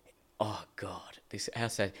 Oh, God. How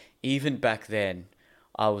sad. Even back then,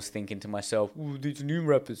 I was thinking to myself, these new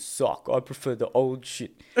rappers suck. I prefer the old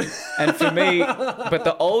shit. And for me... But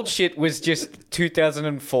the old shit was just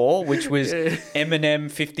 2004, which was Eminem,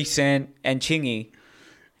 50 Cent, and Chingy.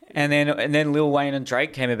 And then Lil Wayne and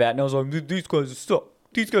Drake came about, and I was like, these guys suck.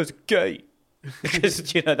 These guys are gay. Because,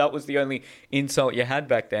 that was the only insult you had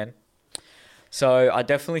back then. So I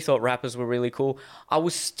definitely thought rappers were really cool. I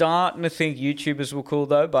was starting to think YouTubers were cool,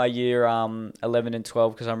 though, by year 11 and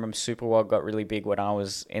 12, because I remember Superwild got really big when I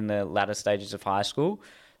was in the latter stages of high school.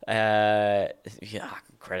 I can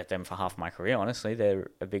credit them for half my career, honestly.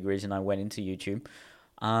 They're a big reason I went into YouTube.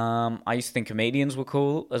 I used to think comedians were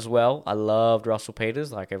cool as well. I loved Russell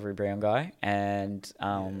Peters, like every brown guy, and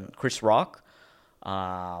Chris Rock.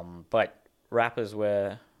 But rappers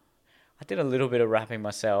were... I did a little bit of rapping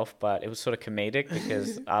myself, but it was sort of comedic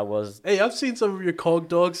because I was... Hey, I've seen some of your Cog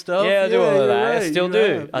Dog stuff. Yeah, I do all of that. Right.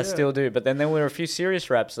 I still do. But then there were a few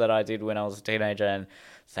serious raps that I did when I was a teenager, and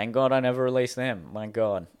thank God I never released them. My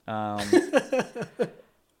God.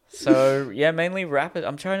 So, yeah, mainly rappers.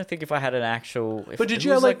 I'm trying to think if I had an actual... But did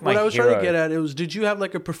you have, like what I was trying to get at, did you have,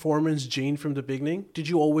 like, a performance gene from the beginning? Did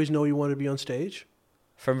you always know you wanted to be on stage?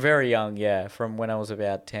 From very young, yeah. From when I was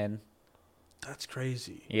about 10. That's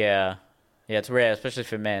crazy. Yeah. Yeah, it's rare, especially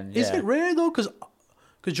for men. Is it rare, though? Because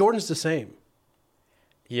Jordan's the same.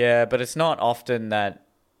 Yeah, but it's not often that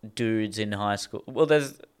dudes in high school... Well,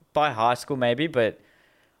 by high school, maybe, but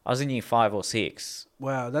I was in year 5 or 6.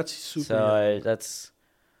 Wow, that's super young. That's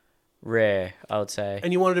rare, I would say.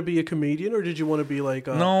 And you wanted to be a comedian, or did you want to be like...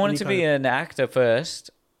 No, I wanted to be an actor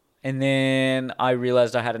first. And then I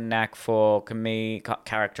realized I had a knack for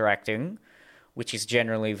character acting, which is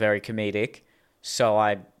generally very comedic. So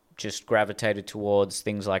I just gravitated towards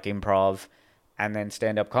things like improv and then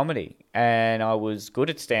stand-up comedy. And I was good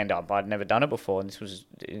at stand-up. I'd never done it before. And this was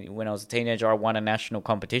when I was a teenager. I won a national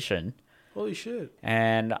competition. Holy shit.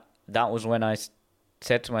 And that was when I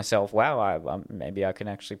said to myself, wow, maybe I can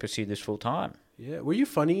actually pursue this full-time. Yeah. Were you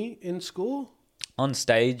funny in school? On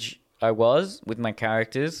stage, I was with my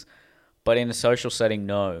characters, but in a social setting,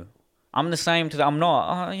 no. I'm the same I'm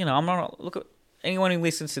not, look at anyone who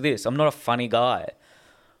listens to this, I'm not a funny guy.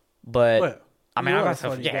 But, well, I mean,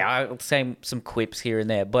 I'll say some quips here and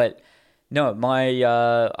there, but no,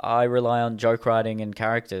 I rely on joke writing and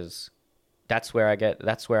characters. That's where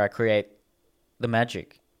I create the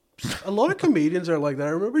magic. A lot of comedians are like that.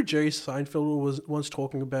 I remember Jerry Seinfeld was once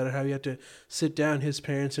talking about it, how he had to sit down his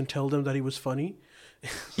parents and tell them that he was funny.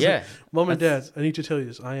 Yeah. Mom and Dad, I need to tell you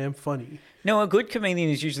this. I am funny. No, a good comedian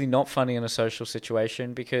is usually not funny in a social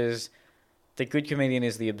situation because the good comedian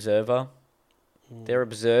is the observer. They're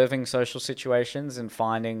observing social situations and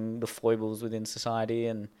finding the foibles within society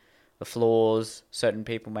and the flaws certain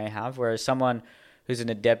people may have. Whereas someone who's an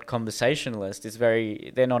adept conversationalist is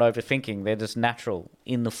they're not overthinking. They're just natural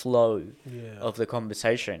in the flow of the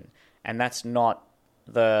conversation. And that's not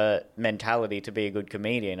the mentality to be a good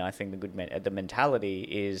comedian. I think the mentality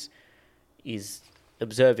is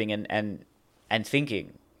observing and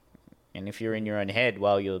thinking. And if you're in your own head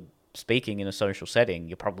while you're speaking in a social setting,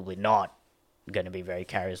 you're probably not going to be very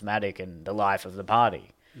charismatic and the life of the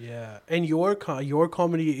party. Yeah, and your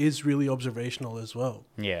comedy is really observational as well.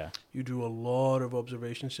 Yeah. You do a lot of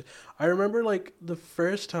observations. I remember like the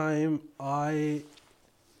first time I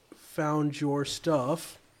found your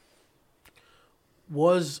stuff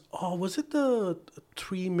was it the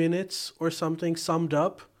 3 minutes or something summed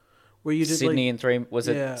up where you did Sydney like, in 3 was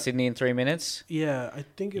it Sydney in 3 minutes? Yeah, I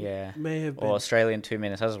think it may have been. Or Australia in 2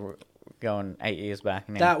 minutes. I was going 8 years back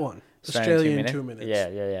now. That one. Australia in 2 minutes.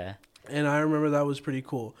 Yeah. And I remember that was pretty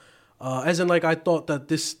cool. As in, like, I thought that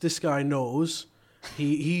this guy knows.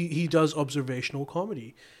 He does observational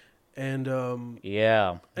comedy. And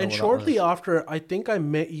and shortly after, I think I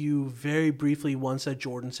met you very briefly once at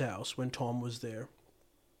Jordan's house when Tom was there.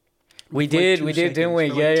 We did, didn't we?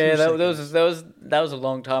 Yeah. That was a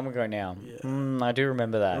long time ago now. Yeah. I do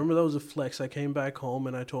remember that. I remember that was a flex. I came back home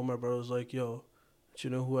and I told my brother, I was like, "Yo, do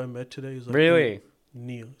you know who I met today?" He's like, "Really?"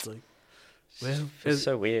 Neil. It's like, well, it's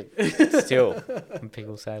so weird. Still, when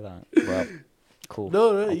people say that. Well, cool.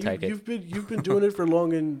 No, you've been doing it for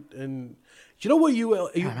long, and you know what you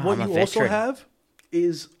also have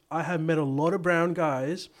is I have met a lot of brown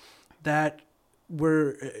guys that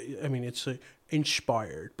were, I mean, it's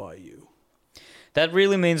inspired by you. That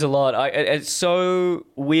really means a lot. It's so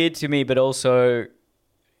weird to me, but also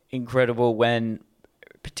incredible when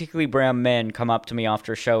particularly brown men come up to me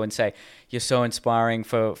after a show and say, "You're so inspiring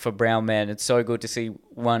for brown men. It's so good to see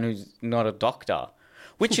one who's not a doctor,"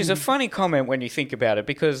 which is a funny comment when you think about it,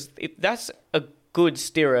 because that's a good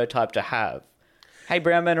stereotype to have. Hey,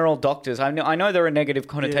 brown men are all doctors. I know there are negative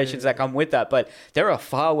connotations that come with that, but there are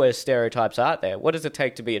far worse stereotypes out there. What does it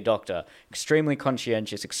take to be a doctor? Extremely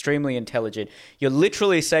conscientious, extremely intelligent. You're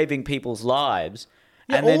literally saving people's lives.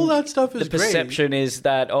 Yeah, and all that stuff is great. The perception is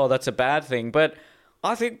that, that's a bad thing. But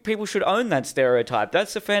I think people should own that stereotype.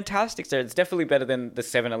 That's a fantastic stereotype. It's definitely better than the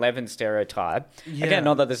 7-Eleven stereotype. Yeah. Again,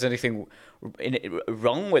 not that there's anything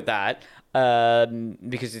wrong with that,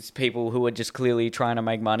 because it's people who are just clearly trying to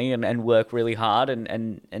make money and work really hard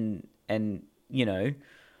and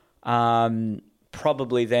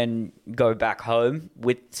probably then go back home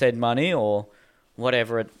with said money or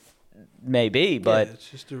whatever it may be. But it's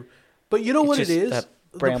just but you know what it is? That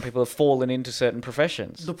brown people have fallen into certain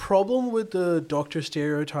professions. The problem with the doctor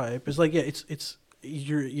stereotype is like, it's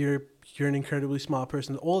you're an incredibly smart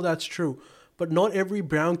person. All that's true, but not every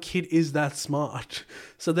brown kid is that smart,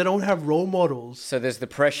 so they don't have role models. So there's the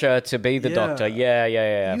pressure to be the doctor. Yeah.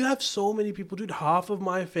 You have so many people, dude. Half of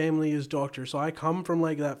my family is doctors, so I come from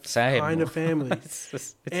like that kind of family.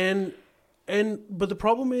 But the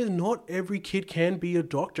problem is, not every kid can be a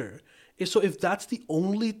doctor. So if that's the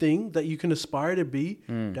only thing that you can aspire to be,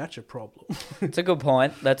 that's a problem. It's a good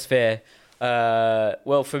point. That's fair.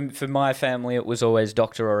 Well, for my family, it was always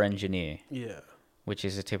doctor or engineer. Yeah. Which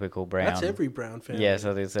is a typical brown. That's every brown family. Yeah,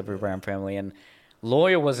 so there's every brown family. And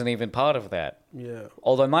lawyer wasn't even part of that. Yeah.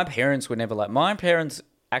 Although my parents were never like... My parents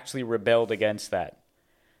actually rebelled against that.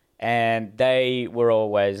 And they were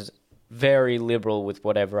always very liberal with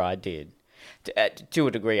whatever I did. To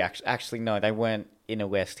a degree, actually, no, they weren't inner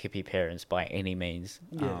West hippie parents by any means.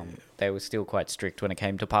 They were still quite strict when it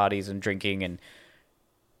came to parties and drinking, and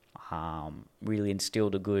really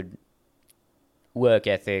instilled a good work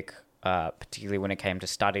ethic, particularly when it came to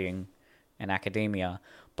studying and academia.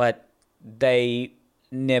 But they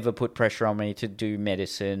never put pressure on me to do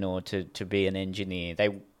medicine or to be an engineer.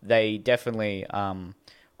 They definitely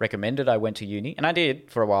recommended I went to uni, and I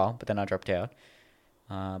did for a while, but then I dropped out.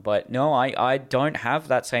 But no, I don't have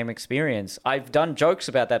that same experience. I've done jokes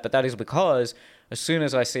about that, but that is because as soon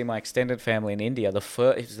as I see my extended family in India,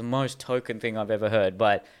 it's the most token thing I've ever heard.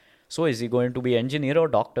 But so is he going to be engineer or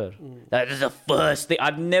doctor? That is the first thing.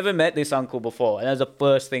 I've never met this uncle before, and that's the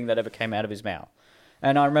first thing that ever came out of his mouth.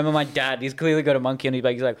 And I remember my dad, he's clearly got a monkey on his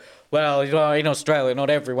back. He's like, well, in Australia, not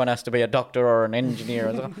everyone has to be a doctor or an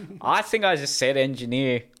engineer. I think I just said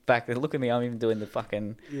engineer back then. Look at me, I'm even doing the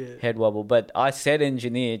fucking head wobble. But I said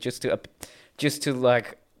engineer just to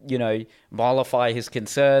like, mollify his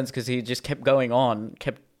concerns, because he just kept going on,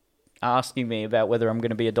 kept asking me about whether I'm going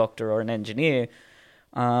to be a doctor or an engineer.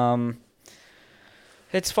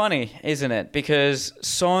 It's funny, isn't it? Because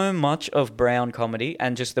so much of brown comedy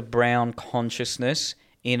and just the brown consciousness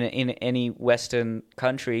in any Western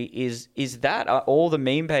country is that all the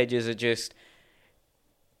meme pages are just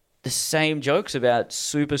the same jokes about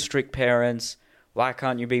super strict parents. Why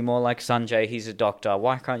can't you be more like Sanjay? He's a doctor.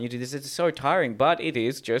 Why can't you do this? It's so tiring, but it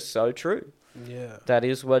is just so true. Yeah. That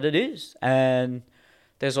is what it is. And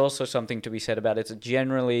there's also something to be said about it. It's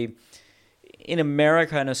generally in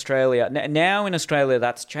America and Australia. Now in Australia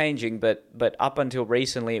that's changing, but up until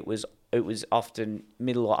recently it was often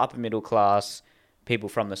middle or upper middle class people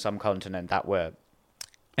from the subcontinent that were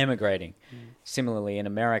emigrating. Similarly in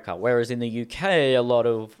America, whereas in the UK a lot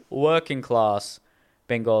of working class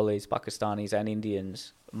Bengalis, Pakistanis and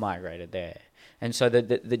Indians migrated there. And so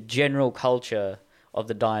the general culture of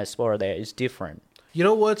the diaspora there is different. You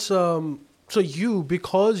know what's so you,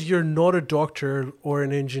 because you're not a doctor or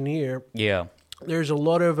an engineer, Yeah. there's a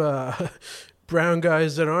lot of brown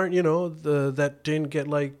guys that aren't, that didn't get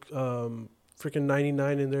like freaking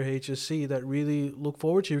 99 in their HSC that really look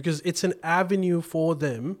forward to you, because it's an avenue for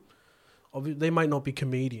them. They might not be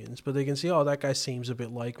comedians, but they can see, oh, that guy seems a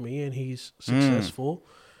bit like me and he's successful.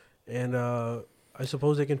 And I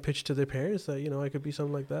suppose they can pitch to their parents that, I could be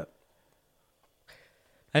something like that.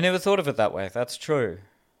 I never thought of it that way. That's true.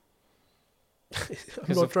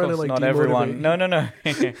 I'm not trying to like not everyone. No.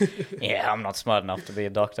 Yeah, I'm not smart enough to be a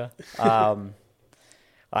doctor.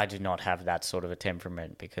 I do not have that sort of a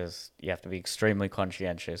temperament because you have to be extremely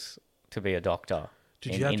conscientious to be a doctor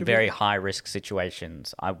in very high risk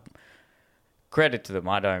situations. Credit to them.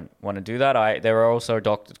 I don't want to do that. There are also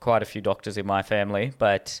quite a few doctors in my family,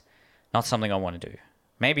 but not something I want to do.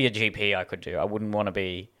 Maybe a GP I could do. I wouldn't want to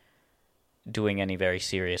be doing any very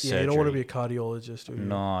serious surgery. Yeah, you don't want to be a cardiologist, do you?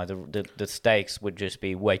 No, the stakes would just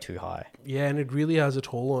be way too high. Yeah, and it really has a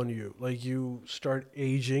toll on you. Like, you start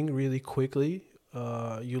aging really quickly.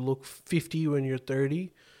 You look 50 when you're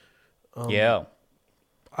 30. Yeah.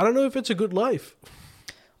 I don't know if it's a good life.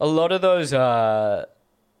 A lot of those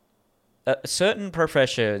certain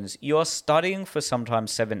professions, you're studying for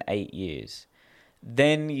sometimes 7-8 years.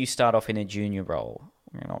 Then you start off in a junior role.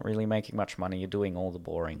 You're not really making much money. You're doing all the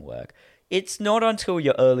boring work. It's not until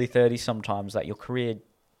your early 30s sometimes that your career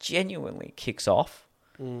genuinely kicks off.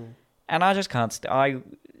 And I just can't...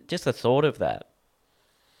 just the thought of that.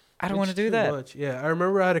 I don't want to do that. Much. Yeah, I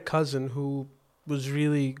remember I had a cousin who was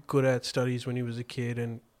really good at studies when he was a kid,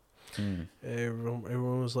 and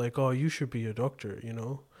everyone was like, oh, you should be a doctor,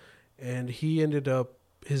 And he ended up...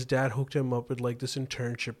 His dad hooked him up with like this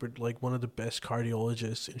internship with like one of the best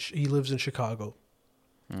cardiologists. He lives in Chicago.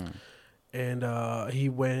 And he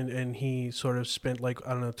went and he sort of spent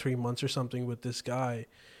 3 months or something with this guy.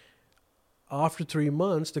 After 3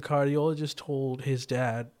 months, the cardiologist told his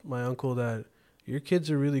dad, my uncle, that your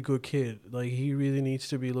kid's a really good kid. Like, he really needs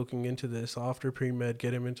to be looking into this. After pre-med,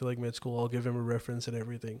 get him into med school. I'll give him a reference and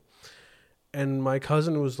everything. And my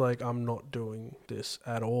cousin was like, I'm not doing this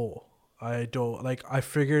at all. I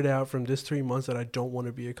figured out from this 3 months that I don't want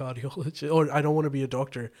to be a cardiologist, or I don't want to be a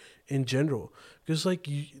doctor in general. Because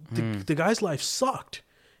the guy's life sucked.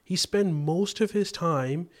 He spent most of his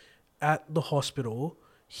time at the hospital.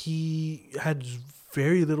 He had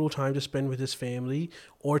very little time to spend with his family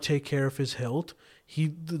or take care of his health.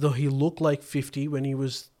 Though he looked like 50 when he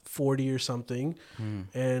was 40 or something.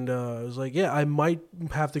 And I was like, yeah, I might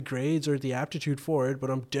have the grades or the aptitude for it,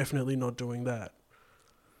 but I'm definitely not doing that.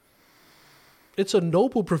 It's a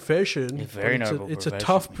noble profession. It's very noble. It's a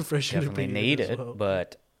tough profession. Definitely to be need in it, well.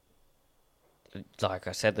 but like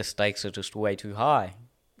I said, the stakes are just way too high.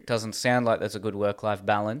 It doesn't sound like there's a good work-life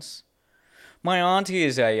balance. My auntie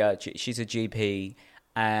is she's a GP,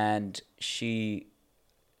 and she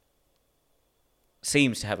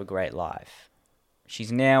seems to have a great life.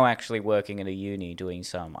 She's now actually working at a uni doing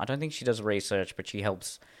I don't think she does research, but she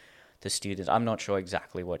helps the students. I'm not sure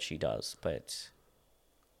exactly what she does, but...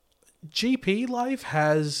 GP life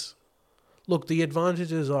has... Look, the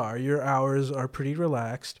advantages are your hours are pretty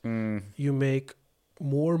relaxed. You make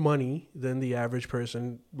more money than the average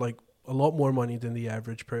person, like a lot more money than the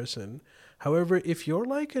average person. However, if you're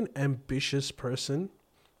like an ambitious person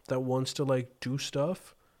that wants to do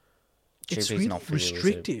stuff, it's GP's really not for you, is it?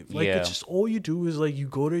 restrictive. It's just all you do is you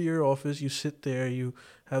go to your office, you sit there,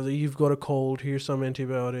 you've got a cold, here's some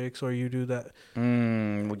antibiotics, or you do that.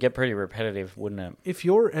 Would get pretty repetitive, wouldn't it? If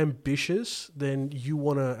you're ambitious, then you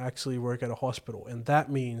want to actually work at a hospital, and that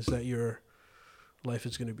means that your life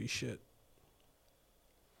is going to be shit.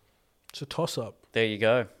 It's a toss-up. There you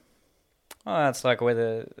go. Oh, that's like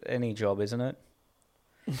any job, isn't it?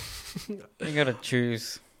 You got to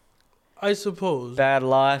choose. I suppose. Bad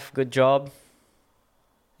life, good job,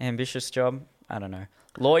 ambitious job. I don't know.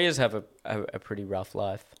 Lawyers have a pretty rough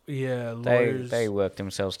life. Yeah, lawyers. They work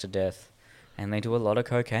themselves to death, and they do a lot of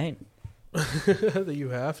cocaine. That you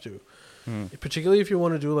have to. Particularly if you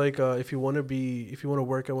want to do like if you want to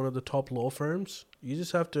work at one of the top law firms, you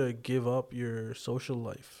just have to give up your social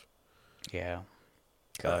life. Yeah.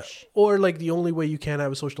 Gosh. Or like the only way you can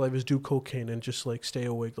have a social life is do cocaine and just like stay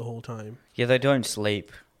awake the whole time. Yeah, they don't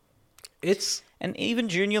sleep. It's And even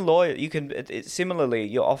junior lawyer, you can similarly.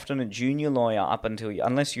 You're often a junior lawyer up until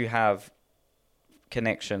unless you have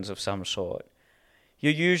connections of some sort.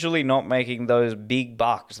 You're usually not making those big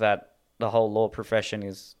bucks that the whole law profession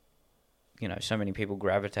is. So many people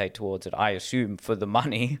gravitate towards it. I assume for the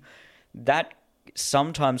money. That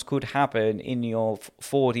sometimes could happen in your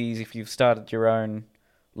 40s if you've started your own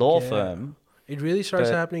law firm. It really starts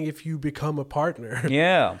happening if you become a partner.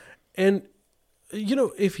 Yeah. And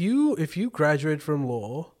if you graduate from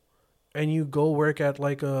law and you go work at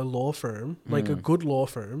like a law firm, like a good law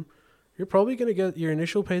firm, you're probably going to get your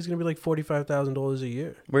initial pay is going to be like $45,000 a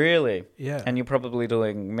year. Really? Yeah. And you're probably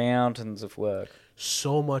doing mountains of work.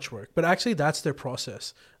 So much work. But actually that's their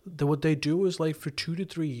process. What they do is like for 2 to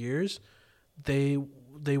 3 years, they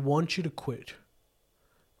want you to quit.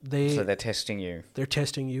 So they're testing you. They're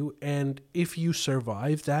testing you, and if you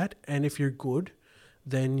survive that, and if you're good,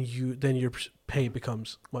 then your pay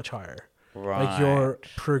becomes much higher. Right. Like your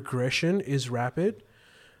progression is rapid,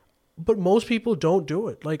 but most people don't do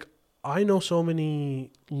it. Like I know so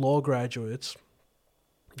many law graduates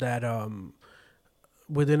that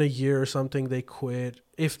within a year or something they quit.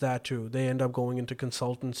 If that too, they end up going into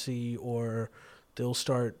consultancy or they'll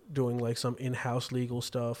start doing like some in-house legal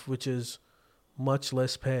stuff, which is much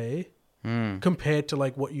less pay compared to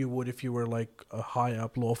like what you would if you were like a high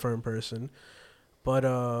up law firm person. But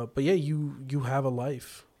yeah, you have a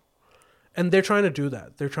life. And they're trying to do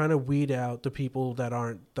that. They're trying to weed out the people that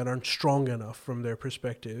aren't strong enough from their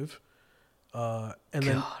perspective. And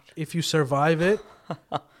then if you survive it,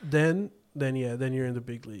 then you're in the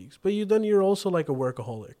big leagues. But you're also like a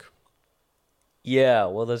workaholic. Yeah,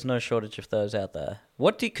 well, there's no shortage of those out there.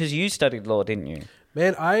 Because you studied law, didn't you?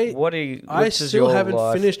 Man, I still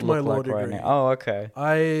haven't finished my law degree. Right, oh, okay.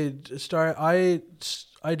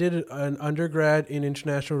 I did an undergrad in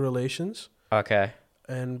international relations. Okay.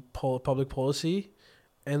 And public policy,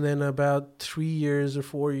 and then about 3 years or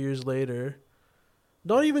 4 years later,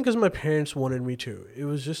 not even because my parents wanted me to, it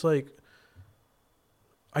was just like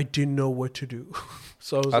I didn't know what to do.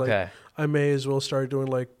 So I was like, I may as well start doing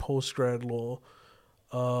like post-grad law.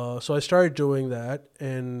 So I started doing that,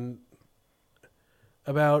 and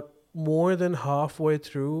about more than halfway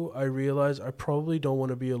through, I realized I probably don't want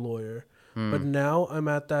to be a lawyer. But now I'm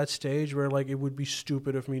at that stage where like it would be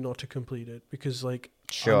stupid of me not to complete it because like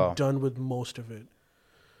I'm done with most of it.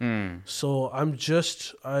 So I'm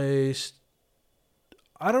just I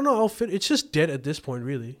don't know. It's just dead at this point,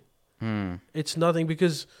 really. It's nothing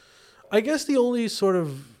because I guess the only sort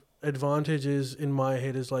of advantage is in my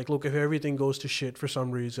head is like, look, if everything goes to shit for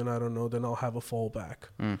some reason, I don't know, then I'll have a fallback.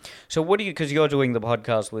 So what do you? Because you're doing the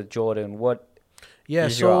podcast with Jordan. What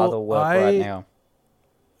is so your other work right now?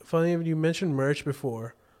 Funny, you mentioned merch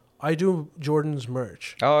before. I do Jordan's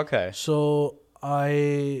merch. Oh, okay. So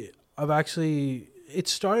I've actually, it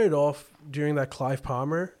started off during that Clive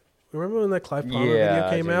Palmer. Remember when that Clive Palmer video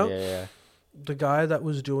came out? Yeah. The guy that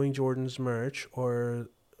was doing Jordan's merch, or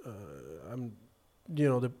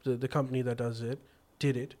the company that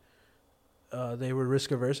did it. They were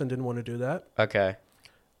risk averse and didn't want to do that. Okay.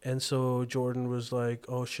 And so Jordan was like,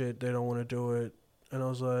 "Oh shit, they don't want to do it." And I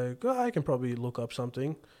was like, I can probably look up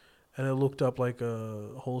something. And I looked up like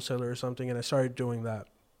a wholesaler or something, and I started doing that.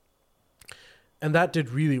 And that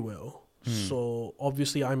did really well. So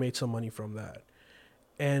obviously I made some money from that.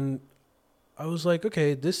 And I was like,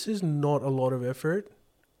 okay, this is not a lot of effort,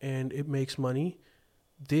 and it makes money.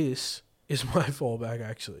 This is my fallback,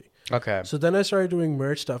 actually. Okay. So then I started doing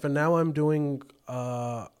merch stuff, and now I'm doing,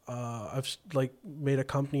 I've like made a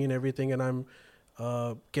company and everything, and I'm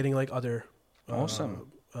getting like other awesome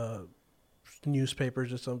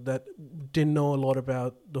newspapers or something that didn't know a lot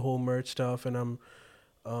about the whole merch stuff, and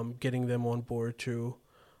I'm getting them on board too.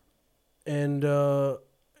 And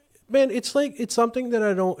man, it's something that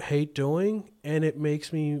I don't hate doing, and it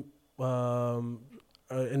makes me an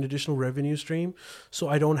additional revenue stream, so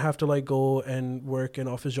I don't have to like go and work an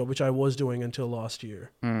office job, which I was doing until last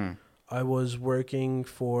year. I was working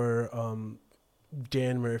for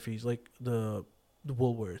Dan Murphy's, like the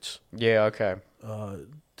Woolworths. Yeah, okay.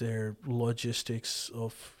 Their logistics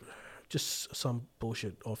of just some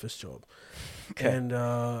bullshit office job. Okay. And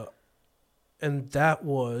that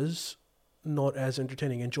was not as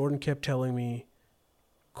entertaining. And Jordan kept telling me,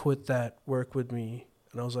 quit that, work with me.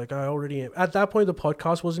 And I was like, I already am. At that point, the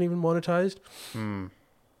podcast wasn't even monetized. So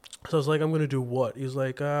I was like, I'm going to do what? He's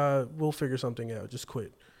like, we'll figure something out. Just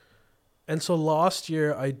quit. And so last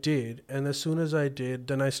year I did. And as soon as I did,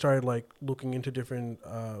 then I started like looking into different,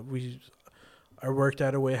 I worked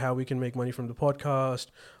out a way how we can make money from the podcast.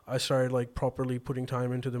 I started like properly putting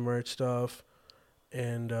time into the merch stuff.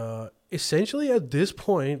 And essentially at this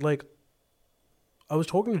point, like I was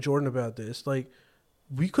talking to Jordan about this, like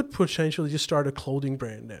we could potentially just start a clothing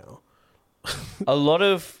brand now. A lot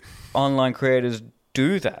of online creators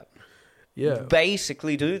do that. Yeah.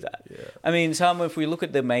 Basically do that. Yeah. I mean, if we look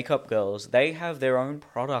at the makeup girls, they have their own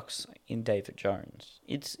products in David Jones.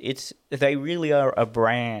 They really are a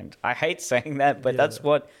brand. I hate saying that, but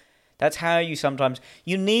that's how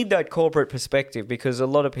you need that corporate perspective, because a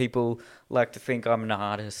lot of people like to think I'm an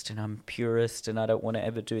artist and I'm purist and I don't want to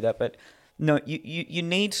ever do that. But no, you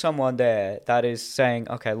need someone there that is saying,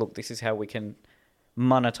 okay, look, this is how we can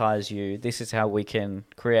monetize you. This is how we can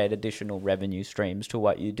create additional revenue streams to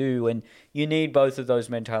what you do. And you need both of those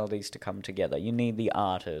mentalities to come together. You need the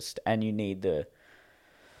artist and you need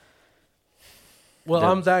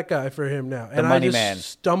I'm that guy for him now. And I just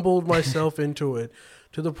stumbled myself into it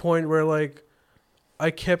to the point where like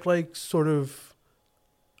I kept like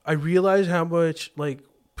I realized how much like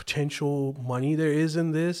potential money there is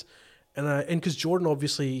in this. And because Jordan,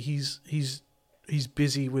 obviously he's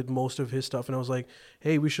busy with most of his stuff. And I was like,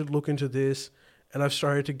 hey, we should look into this. And I've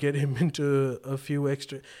started to get him into a few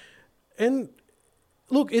extra. And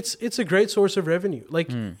look, it's a great source of revenue. Like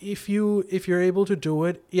if you're able to do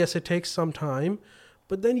it, yes, it takes some time,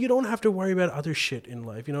 but then you don't have to worry about other shit in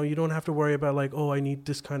life. You know, you don't have to worry about like, oh, I need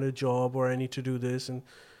this kind of job or I need to do this. And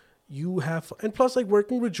and plus like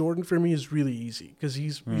working with Jordan for me is really easy because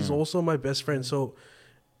he's also my best friend. So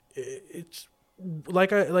it's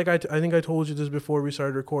like I think I told you this before we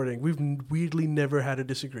started recording. We've weirdly never had a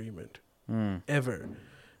disagreement ever.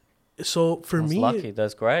 So for me, lucky.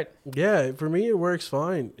 That's great. Yeah, for me it works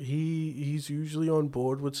fine. He's usually on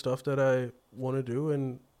board with stuff that I want to do,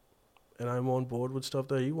 and I'm on board with stuff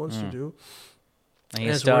that he wants to do. And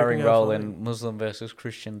your starring role in Muslim versus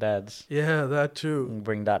Christian Dads. Yeah, that too. We'll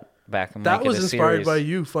bring that back and that make it a series. That was inspired by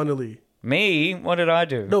you, funnily. Me? What did I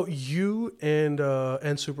do? No, you and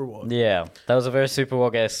Superwalk. Yeah, that was a very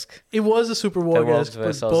Superwalk-esque. It was a Superwalk-esque,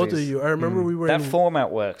 but both of you. I remember we were that format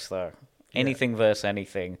works, though. Anything versus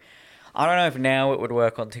anything. I don't know if now it would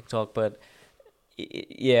work on TikTok, but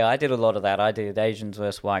yeah, I did a lot of that. I did Asians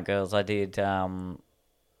versus white girls. I did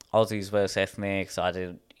Aussies versus ethnics. I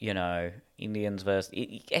did, Indians versus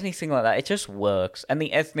anything like that. It just works. And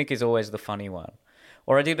the ethnic is always the funny one.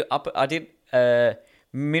 Or I did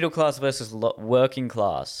middle class versus working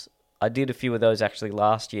class. I did a few of those actually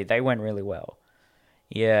last year. They went really well.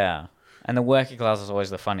 Yeah. And the working class is always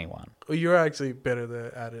the funny one. Well, you're actually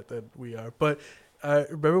better at it than we are. But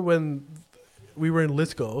remember when we were in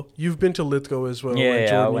Lithgow? You've been to Lithgow as well. Yeah,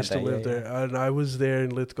 Jordan used to live there. And I was there in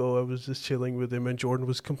Lithgow. I was just chilling with him. And Jordan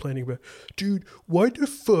was complaining about, dude, why the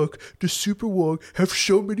fuck does Superwalk have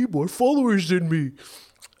so many more followers than me?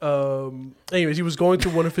 Anyways, he was going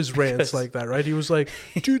through one of his rants like that, right? He was like,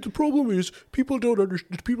 dude, the problem is people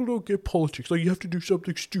don't get politics. Like, you have to do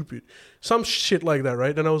something stupid. Some shit like that,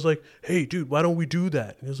 right? And I was like, hey, dude, why don't we do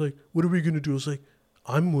that? And he was like, what are we going to do? I was like,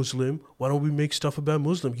 I'm Muslim. Why don't we make stuff about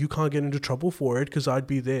Muslim? You can't get into trouble for it because I'd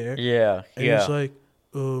be there. Yeah. And he was like,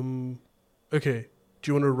 okay, do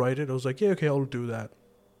you want to write it? I was like, yeah, okay, I'll do that.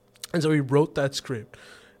 And so we wrote that script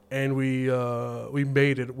and we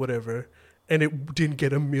made it, whatever. And it didn't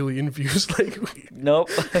get 1 million views nope.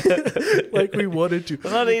 like we wanted to.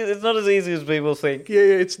 It's not as easy as people think. Yeah,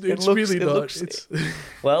 it's really not.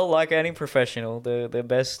 Well, like any professional, the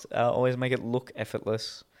best always make it look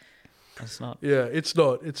effortless. It's not. Yeah, it's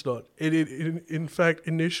not. It in fact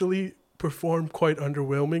initially performed quite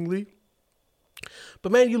underwhelmingly.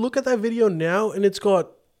 But man, you look at that video now and it's got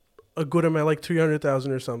a good amount, like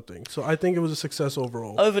 300,000 or something. So I think it was a success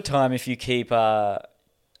overall. Over time, if you keep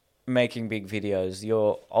making big videos,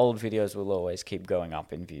 your old videos will always keep going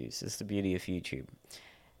up in views. It's the beauty of YouTube.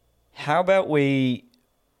 How about we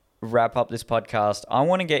wrap up this podcast? I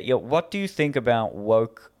want to get what do you think about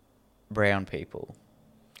woke brown people?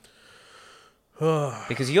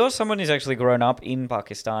 Because you're someone who's actually grown up in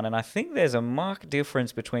Pakistan, and I think there's a marked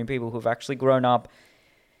difference between people who've actually grown up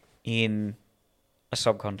in a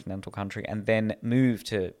subcontinental country and then moved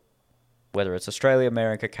to, whether it's Australia,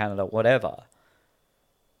 America, Canada, whatever.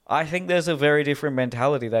 I think there's a very different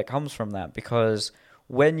mentality that comes from that, because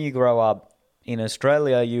when you grow up in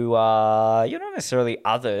Australia, you're not necessarily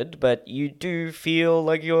othered, but you do feel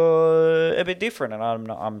like you're a bit different.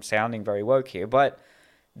 And I'm sounding very woke here, but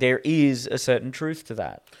there is a certain truth to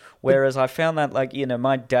that. Whereas I found that, like,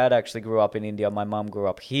 my dad actually grew up in India, my mum grew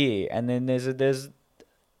up here, and then there's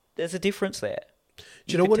a difference there.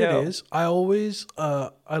 Do you know what it is? I always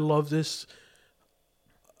I love this,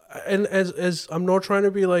 and as I'm not trying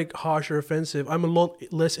to be like harsh or offensive, I'm a lot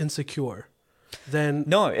less insecure than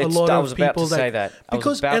I was about to say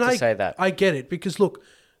that. I get it, because look,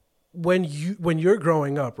 when you're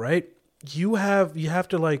growing up, right, you have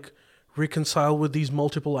to like reconcile with these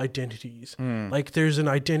multiple identities. Like there's an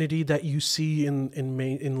identity that you see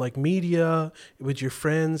in like media with your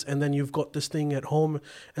friends, and then you've got this thing at home,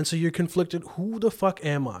 and so you're conflicted. Who the fuck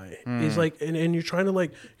am I? Is like, and you're trying to,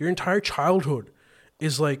 like, your entire childhood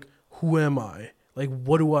is like, who am I? Like,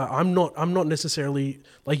 what do I'm not necessarily,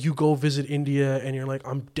 like, you go visit India and you're like,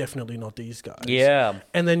 I'm definitely not these guys. Yeah.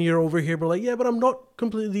 And then you're over here, but like, yeah, but I'm not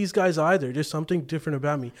completely these guys either. There's something different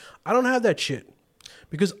about me. I don't have that shit.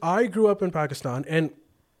 Because I grew up in Pakistan and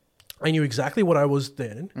I knew exactly what I was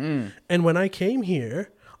then. And when I came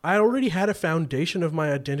here, I already had a foundation of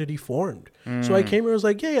my identity formed. So I came here, I was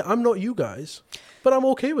like, yeah, I'm not you guys, but I'm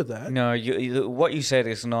okay with that. No, what you said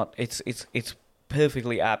is not. It's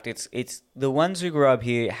perfectly apt. It's the ones who grew up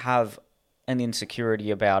here have an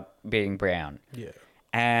insecurity about being brown. Yeah,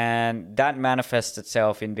 and that manifests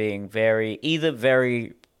itself in being either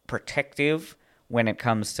very protective when it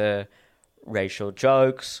comes to racial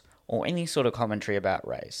jokes or any sort of commentary about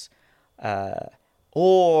race,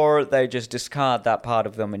 or they just discard that part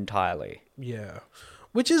of them entirely. Yeah,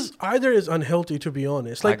 which is either is unhealthy, to be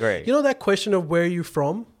honest. Like, I agree. You know that question of where you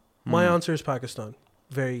from? My answer is Pakistan.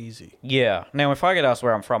 Very easy. Yeah. Now, if I get asked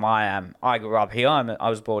where I'm from, I grew up here. I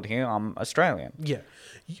was born here. I'm Australian. Yeah.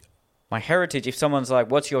 My heritage. If someone's like,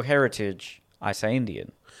 "What's your heritage?" I say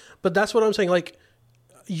Indian. But that's what I'm saying. Like,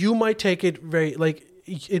 you might take it very, like,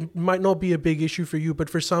 it might not be a big issue for you, but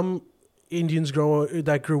for some Indians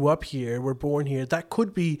that grew up here, were born here, that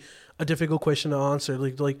could be a difficult question to answer.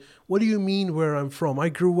 Like, what do you mean where I'm from? I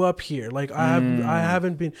grew up here. Like, I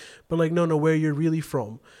haven't been, but like, no, where you're really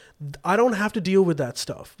from. I don't have to deal with that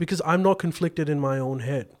stuff because I'm not conflicted in my own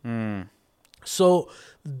head. So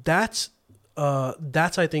that's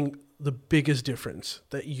I think the biggest difference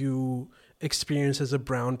that you experience as a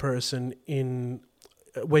brown person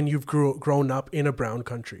when you've grown up in a brown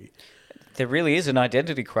country. There really is an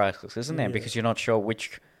identity crisis, isn't there? Yeah. Because you're not sure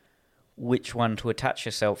which one to attach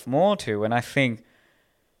yourself more to. And I think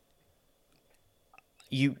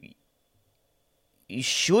you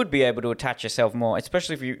should be able to attach yourself more,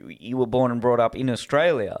 especially if you were born and brought up in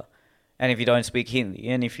Australia, and if you don't speak Hindi,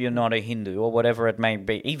 and if you're not a Hindu or whatever it may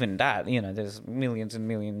be. Even that, there's millions and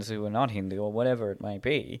millions who are not Hindu or whatever it may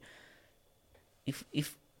be.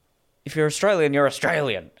 If you're Australian, you're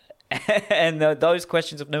Australian. And those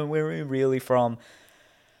questions of knowing where are you really from,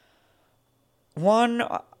 one,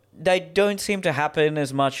 they don't seem to happen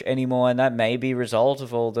as much anymore, and that may be a result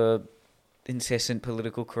of all the incessant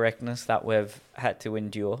political correctness that we've had to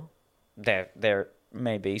endure. There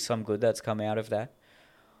may be some good that's come out of that.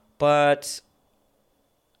 But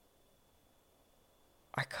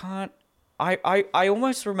I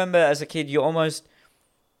almost remember as a kid, you're almost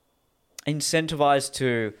incentivized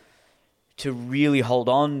to really hold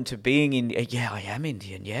on to being I am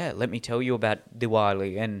Indian. Yeah, let me tell you about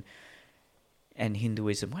Diwali and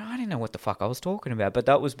Hinduism. Well, I didn't know what the fuck I was talking about, but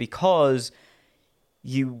that was because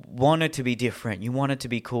you wanted to be different. You wanted to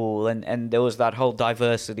be cool, and there was that whole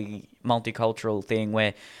diversity, multicultural thing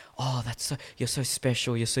where, you're so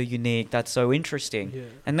special, you're so unique, that's so interesting. Yeah.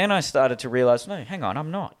 And then I started to realize, no, hang on, I'm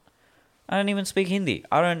not. I don't even speak Hindi.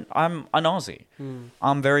 I'm an Aussie.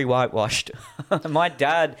 I'm very whitewashed. My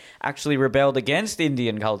dad actually rebelled against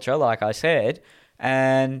Indian culture, like I said,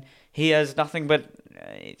 and he has nothing but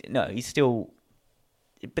he's still.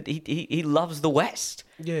 But he loves the West.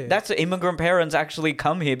 Yeah. That's immigrant parents actually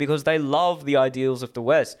come here because they love the ideals of the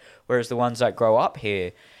West, whereas the ones that grow up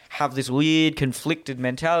here have this weird conflicted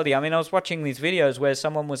mentality. I mean, I was watching these videos where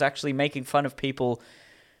someone was actually making fun of people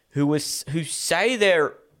who say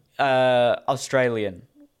they're Australian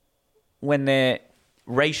when they're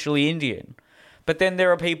racially Indian. But then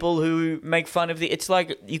there are people who make fun of it's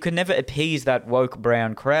like you can never appease that woke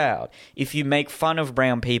brown crowd. If you make fun of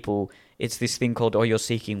brown people, it's this thing called, you're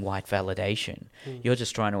seeking white validation. You're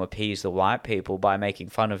just trying to appease the white people by making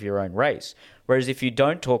fun of your own race. Whereas if you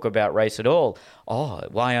don't talk about race at all,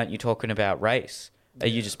 why aren't you talking about race? Are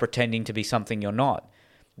you just pretending to be something you're not?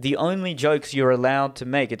 The only jokes you're allowed to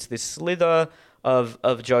make, it's this slither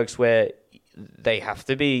of jokes where they have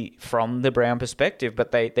to be from the brown perspective,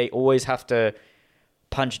 but they always have to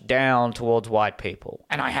punch down towards white people.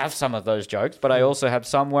 And I have some of those jokes, but I also have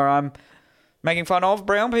some where I'm making fun of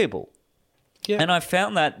brown people. Yeah. And I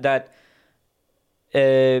found that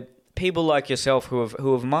people like yourself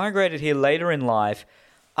who have migrated here later in life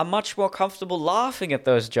are much more comfortable laughing at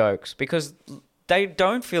those jokes because they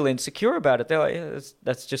don't feel insecure about it. They're like, yeah,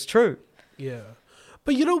 that's just true. Yeah.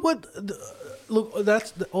 But you know what? Look,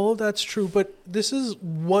 all that's true. But this is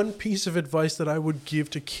one piece of advice that I would give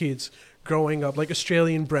to kids growing up, like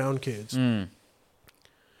Australian brown kids.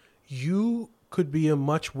 You could be a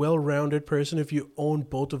much well-rounded person if you own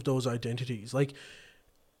both of those identities. Like,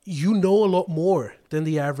 you know a lot more than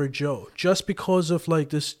the average Joe just because of like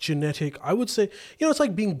this genetic, I would say, it's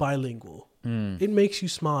like being bilingual. It makes you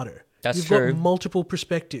smarter. You've true. Got multiple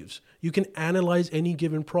perspectives. You can analyze any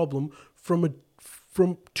given problem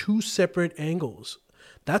from two separate angles.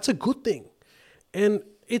 That's a good thing. And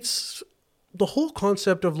it's the whole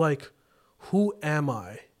concept of like, who am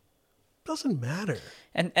I? Doesn't matter.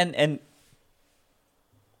 And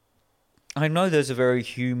I know there's a very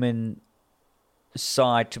human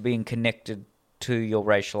side to being connected to your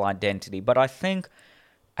racial identity, but I think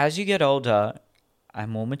as you get older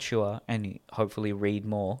and more mature and hopefully read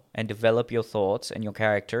more and develop your thoughts and your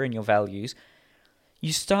character and your values,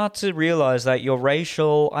 you start to realize that your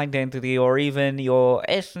racial identity or even your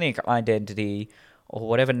ethnic identity or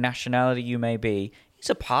whatever nationality you may be is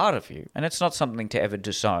a part of you, and it's not something to ever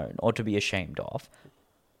disown or to be ashamed of,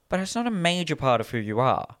 but it's not a major part of who you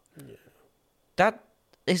are. Yeah. That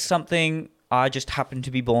is something I just happened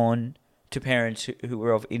to be born to parents who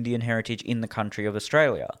were of Indian heritage in the country of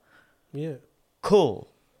Australia. Yeah. Cool.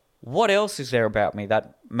 What else is there about me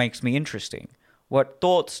that makes me interesting? What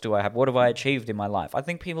thoughts do I have? What have I achieved in my life? I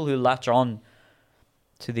think people who latch on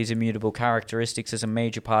to these immutable characteristics as a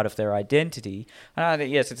major part of their identity, and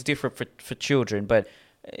yes, it's different for children, but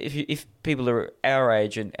if people are our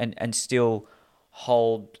age and still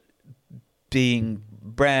hold being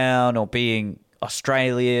brown or being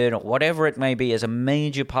Australian or whatever it may be as a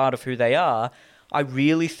major part of who they are, I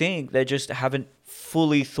really think they just haven't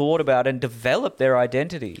fully thought about and developed their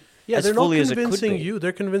identity. Yeah, as they're fully not as it could convincing be. you.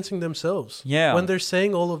 They're convincing themselves. Yeah. When they're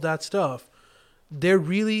saying all of that stuff, they're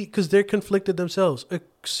really, because they're conflicted themselves.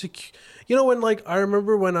 When like I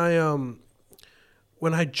remember when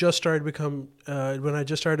I just started to become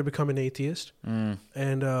an atheist,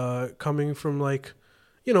 and coming from like,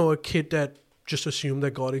 a kid that just assumed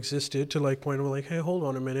that God existed to like point where like, hey, hold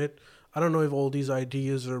on a minute, I don't know if all these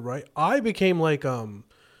ideas are right. I became like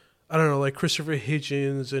I don't know, like Christopher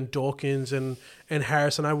Hitchens and Dawkins and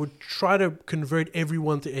Harris, and I would try to convert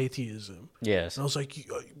everyone to atheism. Yes. And I was like,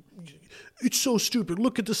 it's so stupid.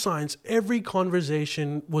 Look at the science. Every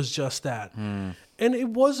conversation was just that. And it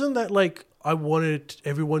wasn't that like I wanted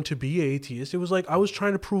everyone to be atheist. It was like I was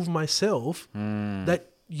trying to prove myself that,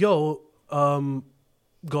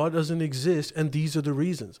 God doesn't exist, and these are the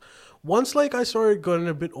reasons. Once like I started getting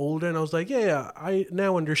a bit older, and I was like, yeah, I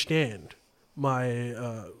now understand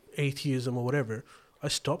my atheism or whatever, I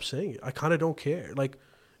stopped saying it. I kind of don't care. Like,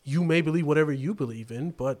 you may believe whatever you believe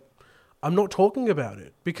in, but I'm not talking about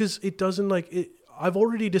it because it doesn't like it. I've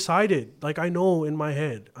already decided. Like, I know in my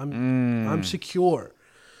head, I'm secure.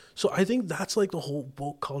 So I think that's like the whole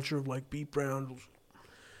woke culture of like, be brown,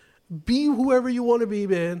 be whoever you want to be,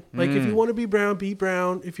 man. Like, if you want to be brown, be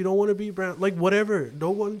brown. If you don't want to be brown, like, whatever.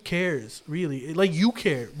 No one cares, really. Like, you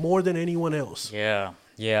care more than anyone else. Yeah.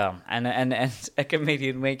 Yeah, and a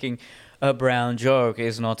comedian making a brown joke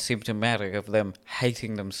is not symptomatic of them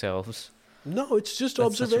hating themselves. No, it's just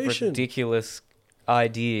That's observation. Such a ridiculous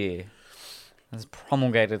idea. It's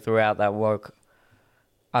promulgated throughout that woke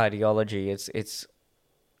ideology. It's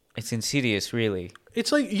insidious, really.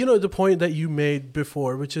 It's like, the point that you made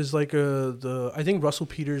before, which is like I think Russell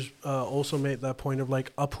Peters also made that point of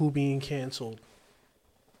like Apu being cancelled.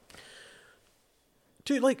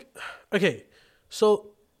 Dude, like, okay. So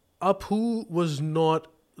Apu was not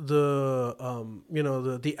the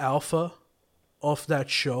the alpha of that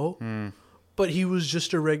show, but he was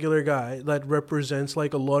just a regular guy that represents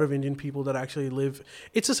like a lot of Indian people that actually live.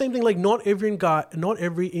 It's the same thing. Like, not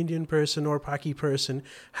every Indian person or Paki person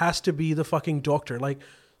has to be the fucking doctor. Like,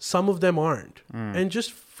 some of them aren't, and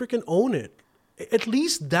just freaking own it. At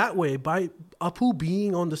least that way, by Apu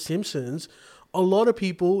being on The Simpsons, a lot of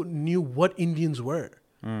people knew what Indians were.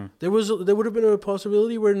 There would have been a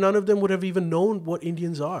possibility where none of them would have even known what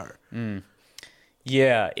Indians are.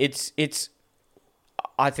 Yeah, it's.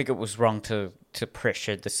 I think it was wrong to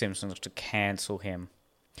pressure The Simpsons to cancel him.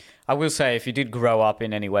 I will say, if you did grow up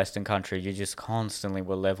in any Western country, you just constantly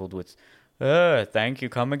were leveled with, thank you,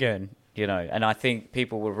 come again. and I think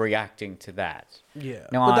people were reacting to that. Yeah.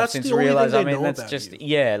 Now, But I've that's since the only thing realized, they I mean, know that's about just, you.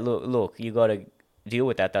 yeah, look, you got to deal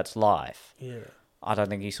with that. That's life. Yeah. I don't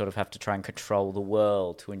think you sort of have to try and control the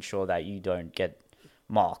world to ensure that you don't get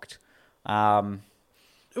mocked.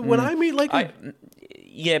 When I meet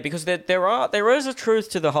Yeah, because there is a truth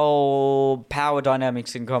to the whole power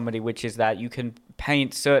dynamics in comedy, which is that you can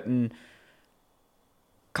paint certain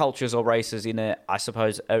cultures or races in I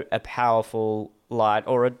suppose, a powerful light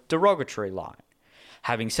or a derogatory light.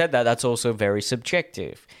 Having said that, that's also very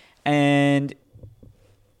subjective, and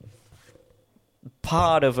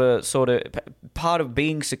part of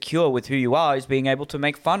being secure with who you are is being able to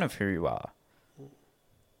make fun of who you are.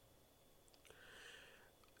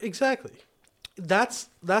 Exactly. That's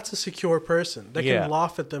a secure person that Yeah. can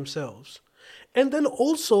laugh at themselves. And then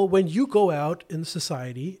also when you go out in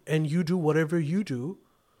society and you do whatever you do,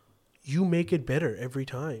 you make it better every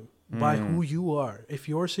time by who you are. If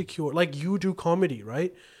you're secure, like you do comedy,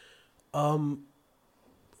 right?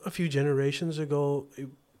 A few generations ago,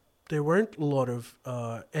 there weren't a lot of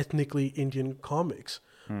ethnically Indian comics.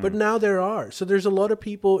 But now there are. So there's a lot of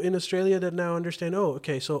people in Australia that now understand, oh,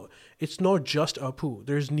 okay, so it's not just Apu.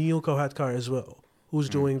 There's Neil Kohatkar as well, who's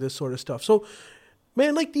doing this sort of stuff. So,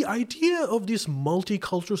 man, like the idea of this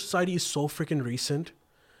multicultural society is so freaking recent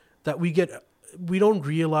that we don't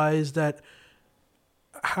realize that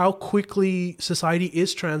how quickly society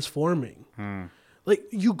is transforming. Like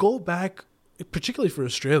you go back, particularly for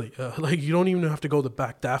Australia, like you don't even have to go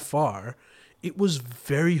back that far. It was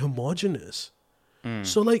very homogenous.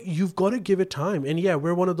 So like you've got to give it time. And yeah,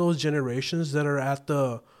 we're one of those generations that are at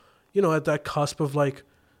the, at that cusp of like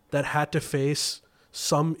that had to face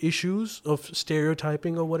some issues of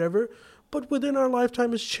stereotyping or whatever. But within our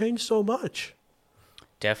lifetime it's changed so much.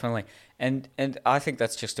 Definitely. And I think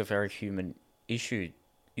that's just a very human issue.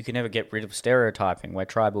 You can never get rid of stereotyping. We're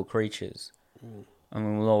tribal creatures. I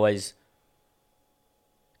mean, we'll always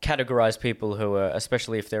categorize people who are,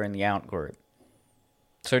 especially if they're in the out group.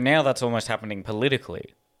 So now that's almost happening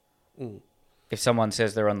politically. If someone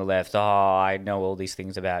says they're on the left, I know all these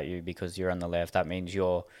things about you because you're on the left. That means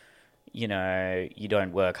you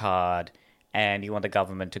don't work hard and you want the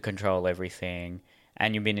government to control everything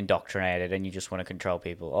and you've been indoctrinated and you just want to control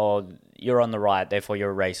people. Or you're on the right, therefore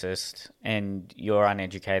you're a racist and you're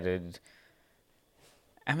uneducated.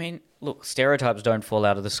 I mean, look, stereotypes don't fall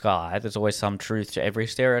out of the sky. There's always some truth to every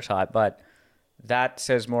stereotype, but that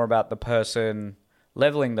says more about the person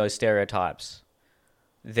leveling those stereotypes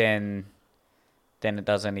than it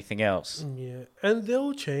does anything else. Yeah, and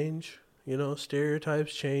they'll change.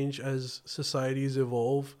 Stereotypes change as societies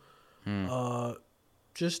evolve.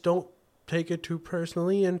 Just don't take it too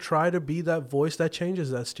personally and try to be that voice that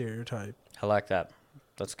changes that stereotype. I like that.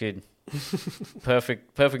 That's good.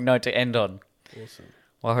 Perfect note to end on. Awesome.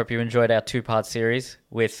 Well, I hope you enjoyed our 2-part series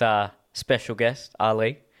with special guest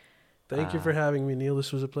Ali. Thank you for having me, Neil.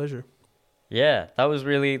 This was a pleasure. Yeah, that was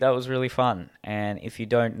really fun. And if you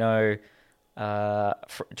don't know,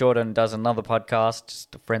 Jordan does another podcast,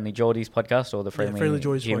 just the Friendly Geordies podcast or the Friendly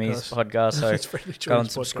Jimmy's podcast. So go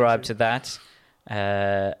and subscribe to that.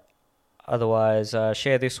 Otherwise,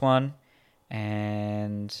 share this one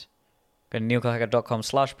and go to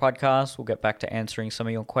neilkohatkar.com/podcast. We'll get back to answering some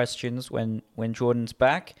of your questions when Jordan's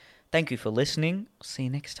back. Thank you for listening. See you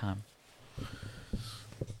next time.